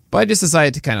 but I just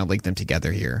decided to kind of link them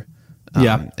together here.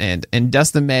 And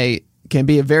Dustin May can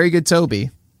be a very good Toby.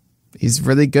 He's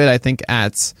really good, I think,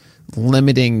 at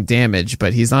limiting damage,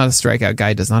 but he's not a strikeout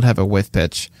guy, does not have a whiff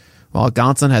pitch. While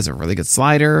Gonsolin has a really good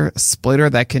slider, a splitter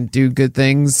that can do good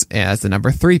things, as the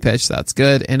number 3 pitch, that's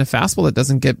good, and a fastball that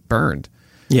doesn't get burned.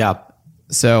 Yeah.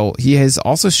 So he has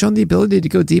also shown the ability to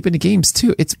go deep into games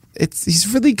too.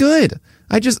 He's really good.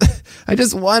 I just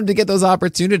want him to get those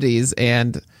opportunities,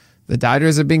 and the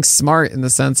Dodgers are being smart in the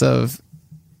sense of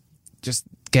just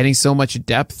getting so much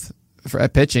depth for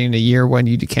pitching in a year when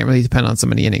you can't really depend on so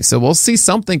many innings. So we'll see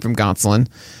something from Gonsolin,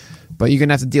 but you're going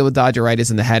to have to deal with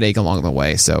Dodgeritis and the headache along the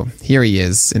way. So here he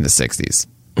is in the 60s.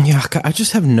 Yeah, I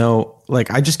just have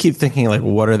I just keep thinking, like,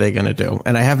 what are they going to do?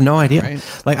 And I have no idea.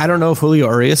 Right. Like, I don't know if Julio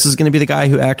Urias is going to be the guy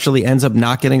who actually ends up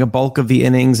not getting a bulk of the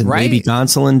innings, and maybe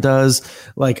Gonsolin does.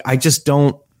 Like, I just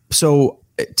don't. So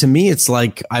to me, it's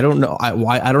like, I don't know.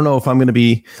 I don't know if I'm going to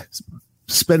be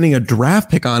spending a draft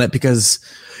pick on it because,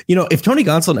 if Tony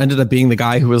Gonsolin ended up being the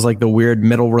guy who was like the weird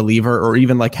middle reliever, or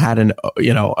even like had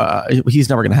he's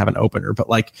never going to have an opener, but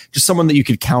like just someone that you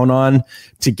could count on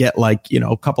to get like,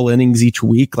 a couple innings each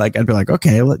week. Like I'd be like,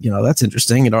 okay, well, that's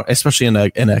interesting, especially in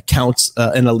a counts,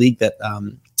 in a league that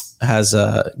has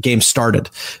games started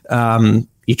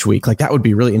each week. Like that would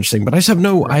be really interesting, but I have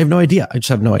no idea. I just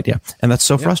have no idea. And that's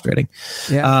so frustrating.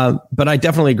 Yeah. But I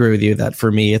definitely agree with you that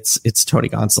for me, it's Tony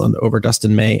Gonsolin over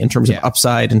Dustin May in terms of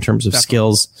upside, in terms of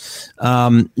skills.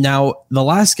 Now the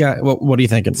last guy, what are you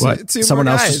thinking? Someone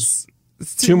else?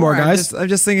 Two more guys. I'm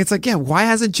just thinking, it's like, why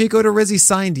hasn't Jake Odorizzi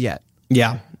signed yet?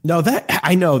 Yeah. No, that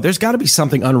I know there's got to be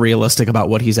something unrealistic about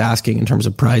what he's asking in terms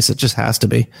of price. It just has to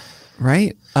be.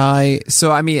 Right. I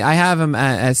have him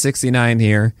at 69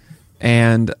 here.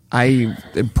 And I'm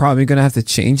probably going to have to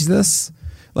change this.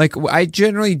 Like I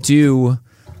generally do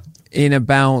in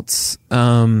about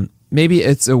maybe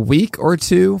it's a week or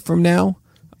two from now.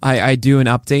 I do an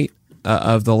update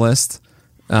of the list,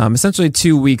 essentially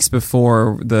 2 weeks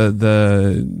before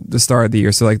the start of the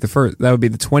year. So like that would be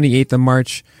the 28th of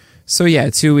March. So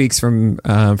yeah, 2 weeks from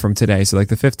today. So like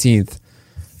the 15th.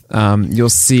 You'll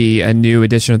see a new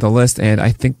edition of the list, and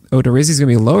I think Odorizzi is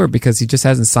going to be lower because he just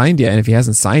hasn't signed yet. And if he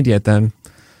hasn't signed yet, then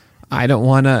I don't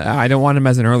want him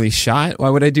as an early shot. Why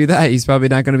would I do that? He's probably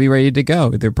not going to be ready to go.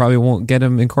 They probably won't get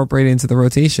him incorporated into the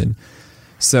rotation.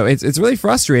 So it's really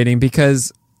frustrating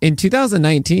because in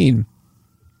 2019,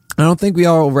 I don't think we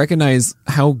all recognize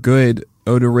how good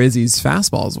Odorizzi's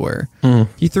fastballs were.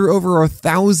 He threw over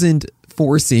 1,000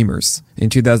 four-seamers in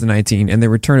 2019, and they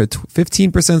returned a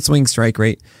 15% swing strike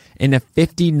rate and a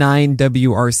 59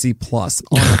 WRC plus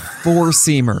on a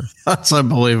four-seamer. That's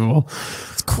unbelievable.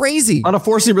 It's crazy. On a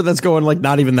four-seamer that's going like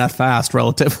not even that fast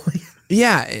relatively.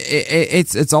 Yeah,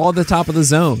 it's all at the top of the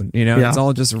zone. It's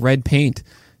all just red paint.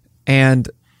 And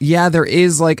yeah, there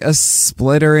is like a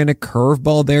splitter and a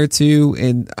curveball there too,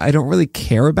 and I don't really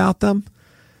care about them.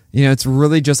 It's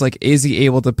really just like, is he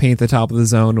able to paint the top of the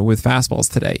zone with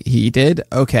fastballs today? He did.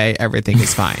 Okay, everything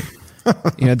is fine.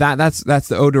 That's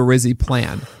the Odorizzi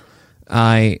plan.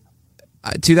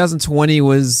 2020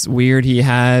 was weird. He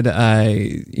had,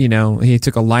 he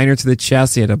took a liner to the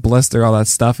chest. He had a blister, all that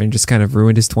stuff, and just kind of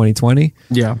ruined his 2020.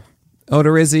 Yeah.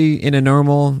 Odorizzi in a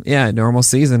normal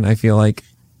season, I feel like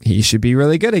he should be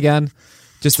really good again.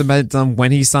 Just depends on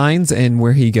when he signs and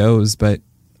where he goes. But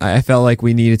I felt like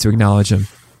we needed to acknowledge him.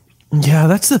 Yeah,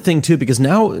 that's the thing too, because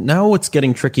now what's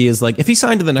getting tricky is like if he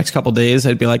signed in the next couple of days,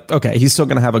 I'd be like, okay, he's still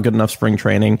going to have a good enough spring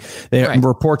training.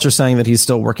 Reports are saying that he's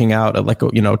still working out at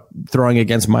throwing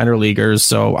against minor leaguers.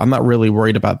 So I'm not really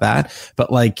worried about that.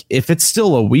 But like if it's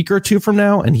still a week or two from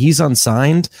now and he's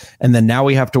unsigned, and then now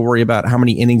we have to worry about how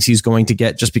many innings he's going to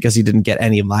get just because he didn't get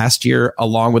any last year,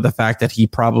 along with the fact that he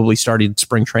probably started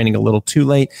spring training a little too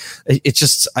late. It's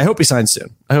just, I hope he signs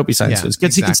soon. Soon because exactly.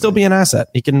 He can still be an asset.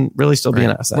 He can really still be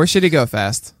an asset. Where should he go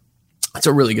fast? That's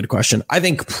a really good question. I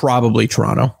think probably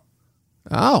Toronto.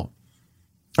 Oh,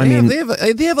 I mean,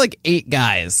 they have like 8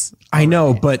 guys. I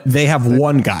know, but they have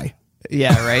one guy.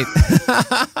 Yeah, right.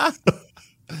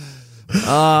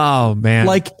 Oh man,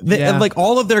 like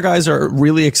all of their guys are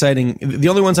really exciting. The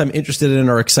only ones I'm interested in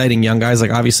are exciting young guys.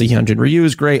 Like obviously Hyunjin Ryu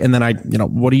is great, and then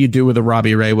what do you do with a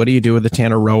Robbie Ray? What do you do with the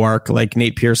Tanner Roark? Like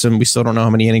Nate Pearson, we still don't know how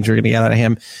many innings you're going to get out of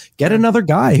him. Get another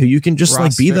guy who you can just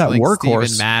Ross be that Stripling, workhorse.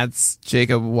 Steven Matz,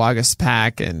 Jacob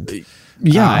Wagaspak, and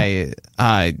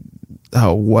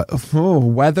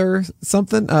Weather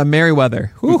something,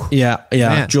 Merriweather. Whew. Yeah,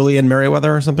 Man. Julian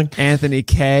Merriweather or something. Anthony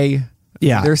K.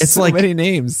 Yeah, there's so many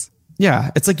names.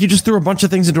 Yeah, it's like you just threw a bunch of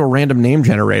things into a random name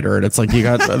generator, and it's like you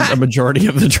got a majority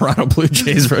of the Toronto Blue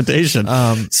Jays rotation.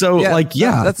 That's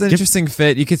an interesting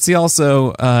fit. You could see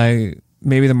also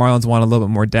maybe the Marlins want a little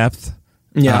bit more depth.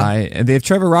 Yeah, and they have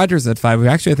Trevor Rogers at 5, who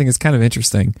actually I think is kind of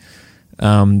interesting.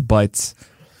 But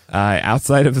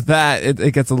outside of that,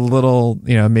 it gets a little,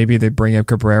 maybe they bring up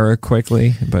Cabrera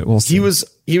quickly, but we'll see.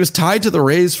 He was tied to the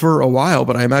Rays for a while,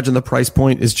 but I imagine the price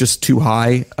point is just too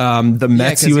high. The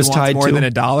Mets he was tied more to than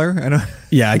 $1. I don't.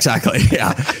 Yeah, exactly.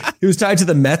 Yeah, he was tied to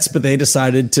the Mets, but they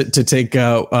decided to take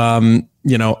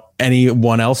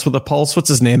anyone else with a pulse. What's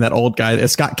his name? That old guy,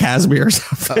 it's Scott Kazmir or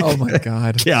something. Oh my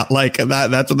God. Yeah, like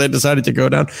that. That's what they decided to go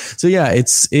down. So yeah,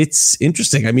 it's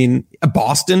interesting. I mean,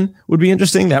 Boston would be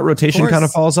interesting. That rotation kind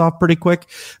of falls off pretty quick.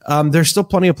 There's still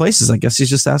plenty of places. I guess he's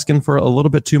just asking for a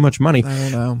little bit too much money. I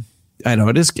don't know. I know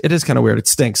it is kind of weird. It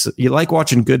stinks. You like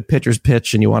watching good pitchers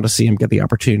pitch and you want to see him get the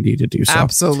opportunity to do so.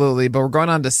 Absolutely. But we're going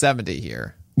on to 70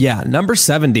 here. Yeah. Number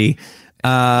 70.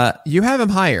 You have him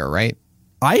higher, right?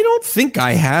 I don't think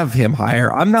I have him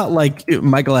higher. I'm not like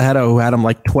Michael Ahedo, who had him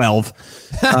like 12.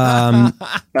 I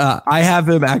have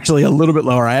him actually a little bit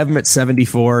lower. I have him at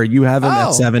 74. You have him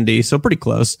at 70. So pretty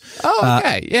close. Oh,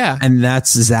 okay. Yeah. And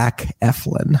that's Zach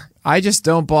Eflin. I just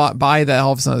don't buy that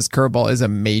all of a sudden his curveball is a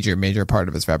major, major part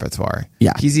of his repertoire.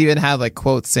 Yeah. He's even had like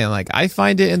quotes saying like, I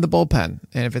find it in the bullpen.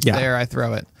 And if it's there, I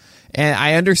throw it. And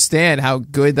I understand how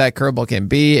good that curveball can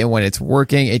be. And when it's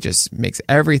working, it just makes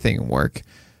everything work.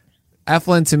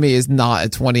 Eflin to me is not a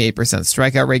 28%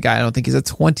 strikeout rate guy. I don't think he's a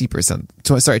 25%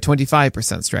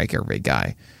 strikeout rate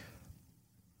guy.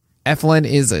 Eflin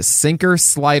is a sinker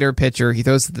slider pitcher. He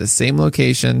throws to the same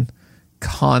location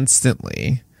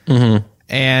constantly. Mm-hmm.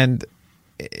 And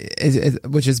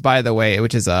which is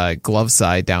a glove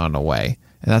side down and away.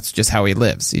 And that's just how he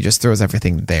lives. He just throws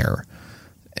everything there.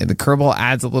 And the curveball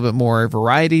adds a little bit more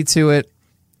variety to it.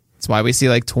 That's why we see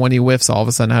like 20 whiffs all of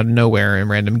a sudden out of nowhere in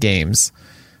random games.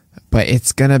 But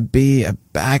it's going to be a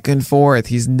back and forth.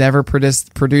 He's never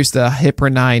produced a hit per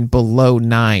 9 below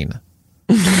 9.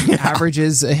 He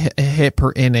averages a hit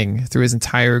per inning through his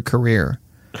entire career.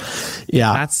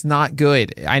 Yeah. That's not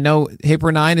good. I know hit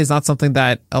per 9 is not something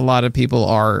that a lot of people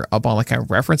are up on like kind of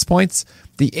reference points.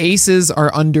 The aces are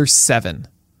under 7.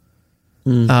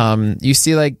 You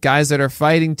see like guys that are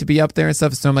fighting to be up there and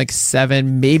stuff. So I'm like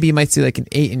 7, maybe you might see like an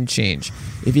 8 and change.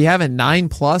 If you have a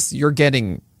 9+, you're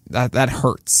getting that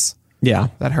hurts. Yeah.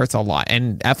 That hurts a lot.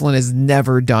 And Eflin is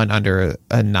never done under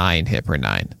a 9 hit per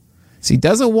 9. So he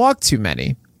doesn't walk too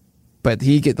many, but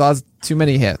he does too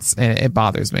many hits, and it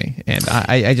bothers me. And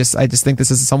I just think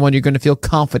this is someone you're going to feel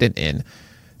confident in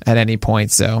at any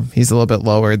point. So he's a little bit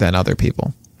lower than other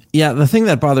people. Yeah, the thing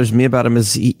that bothers me about him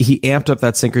is he amped up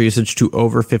that sinker usage to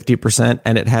over 50%,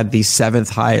 and it had the 7th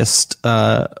highest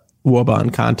WOBA on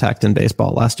contact in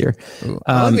baseball last year.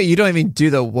 You don't even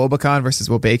do the Wobacon versus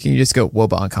Wobaking. You just go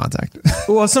WOBA on contact.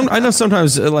 Well, I know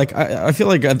sometimes, like I feel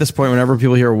like at this point, whenever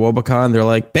people hear Wobacon, they're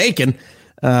like bacon.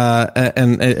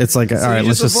 And it's like, So all right, you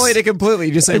let's just avoid it completely.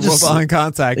 You just say robot in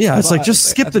contact. Yeah, it's like, But just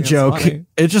skip I the think that's joke.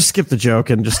 funny. Just skip the joke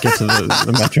and just get to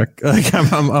the metric. Like,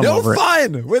 I'm No over it.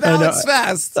 fun with Alex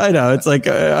Fast. I know. It's like,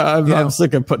 I'm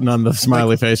sick of putting on the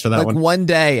smiley face for that one. One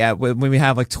day when we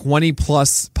have like 20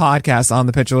 plus podcasts on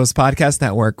the Pitcherless Podcast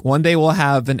Network, one day we'll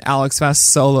have an Alex Fast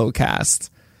solo cast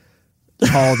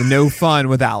called No Fun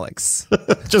with Alex.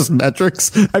 Just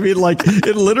metrics. I mean, like,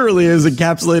 it literally is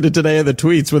encapsulated today in the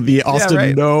tweets with the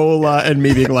Austin Nola and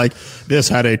me being like, this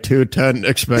had a 210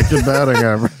 expected batting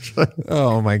average.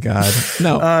 Oh my God.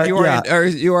 No,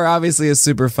 you are obviously a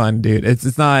super fun dude.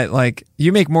 It's not like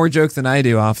you make more jokes than I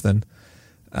do often.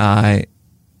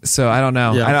 So I don't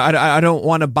know. Yeah. I don't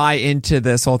want to buy into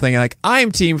this whole thing. Like,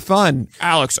 I'm team fun.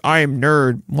 Alex, I'm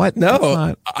nerd. What?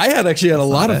 No, I had a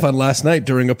lot of fun last night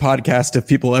during a podcast. If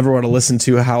people ever want to listen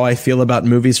to how I feel about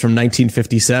movies from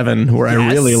 1957, where I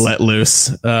really let loose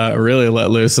in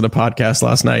a podcast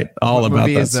last night, all what about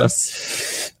movie that is stuff.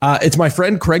 this? It's my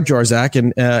friend Craig Jarzak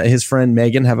and his friend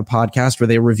Megan have a podcast where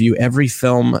they review every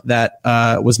film that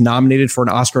was nominated for an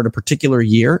Oscar in a particular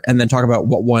year and then talk about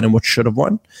what won and what should have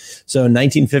won. So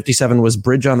 1957 was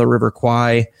Bridge on the River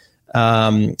Kwai,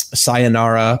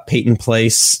 Sayonara, Peyton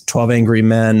Place, 12 Angry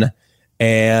Men,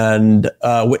 and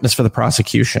Witness for the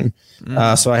Prosecution.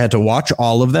 So I had to watch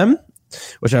all of them,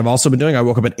 which I've also been doing. I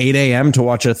woke up at 8 a.m. to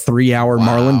watch a 3-hour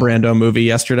Marlon Brando movie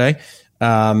yesterday.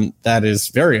 That is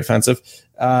very offensive.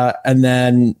 And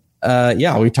then,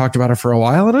 we talked about it for a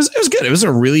while, and it was good. It was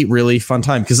a really, really fun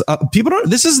time because people don't.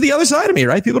 This is the other side of me,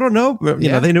 right? People don't know.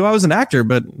 You know, they knew I was an actor,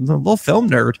 but I'm a little film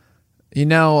nerd. You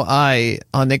know,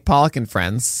 on Nick Pollack and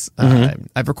Friends,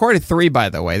 I've recorded 3, by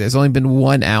the way. There's only been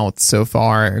 1 out so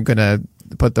far. I'm gonna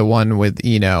put the one with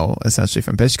Eno, essentially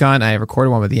from PitchCon. I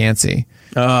recorded one with Yancey.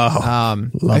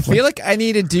 I feel like I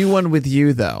need to do one with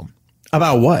you though.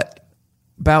 About what?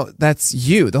 About that's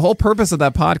you. The whole purpose of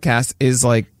that podcast is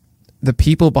like the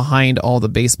people behind all the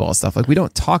baseball stuff. Like, we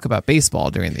don't talk about baseball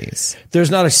during these.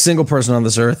 There's not a single person on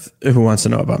this earth who wants to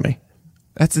know about me.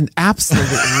 That's an absolute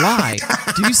lie.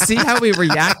 Do you see how we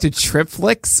react to trip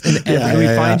flicks and we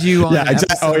find you on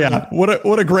exactly. Oh yeah.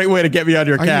 What a great way to get me on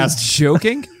your cast. You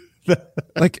joking?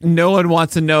 Like, no one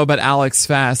wants to know about Alex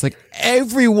Fast. Like,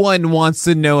 everyone wants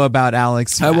to know about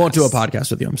Alex Fast. I won't do a podcast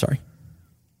with you. I'm sorry.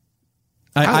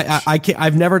 I can't.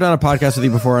 I've never done a podcast with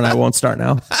you before, and I won't start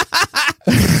now.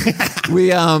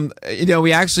 We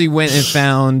actually went and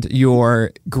found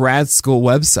your grad school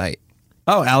website.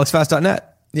 Oh, alexfast.net.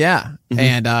 Yeah.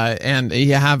 Mm-hmm. And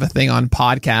you have a thing on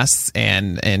podcasts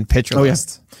and Pitcher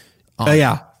List.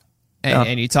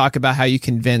 And you talk about how you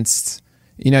convinced,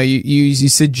 you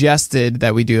suggested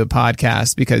that we do a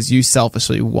podcast because you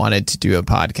selfishly wanted to do a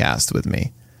podcast with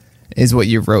me, is what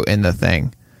you wrote in the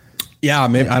thing. Yeah,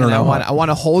 maybe I don't know. I want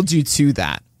to hold you to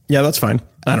that. Yeah, that's fine.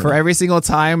 For every single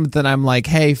time that I'm like,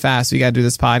 "Hey, Fast, we got to do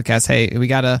this podcast. Hey, we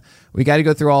gotta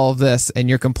go through all of this," and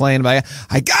you're complaining about,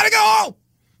 "I gotta go home.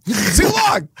 Too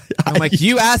long." I'm like,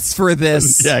 you asked for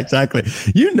this. Yeah, exactly.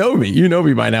 You know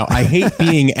me by now. I hate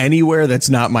being anywhere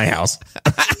that's not my house.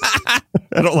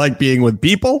 I don't like being with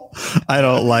people. I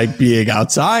don't like being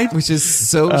outside. Which is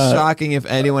so shocking if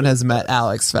anyone has met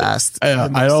Alex Fast. I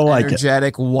don't like it.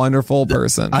 Energetic, wonderful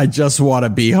person. I just want to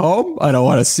be home. I don't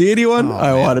want to see anyone.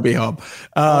 I want to be home.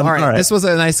 All right. This was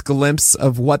a nice glimpse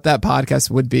of what that podcast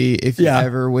would be if you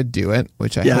ever would do it,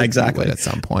 which I hope you would at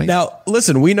some point. Now,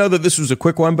 listen, we know that this was a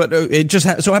quick one, but it just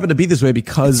so happened to be this way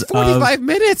because 45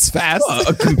 minutes Fast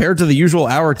compared to the usual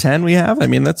hour 10 we have. I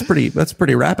mean, that's pretty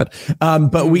rapid.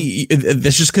 But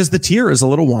this just because the tier is a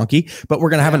little wonky, but we're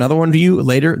going to have another one to you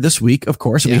later this week, of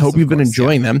course. And we hope you've been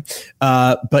enjoying them.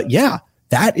 But yeah,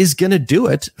 that is going to do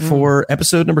it for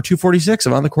episode number 246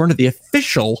 of On the Corner, the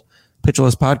official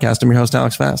Pitcherless podcast. I'm your host,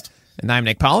 Alex Fast. And I'm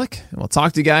Nick Pollack, and we'll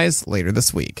talk to you guys later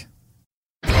this week.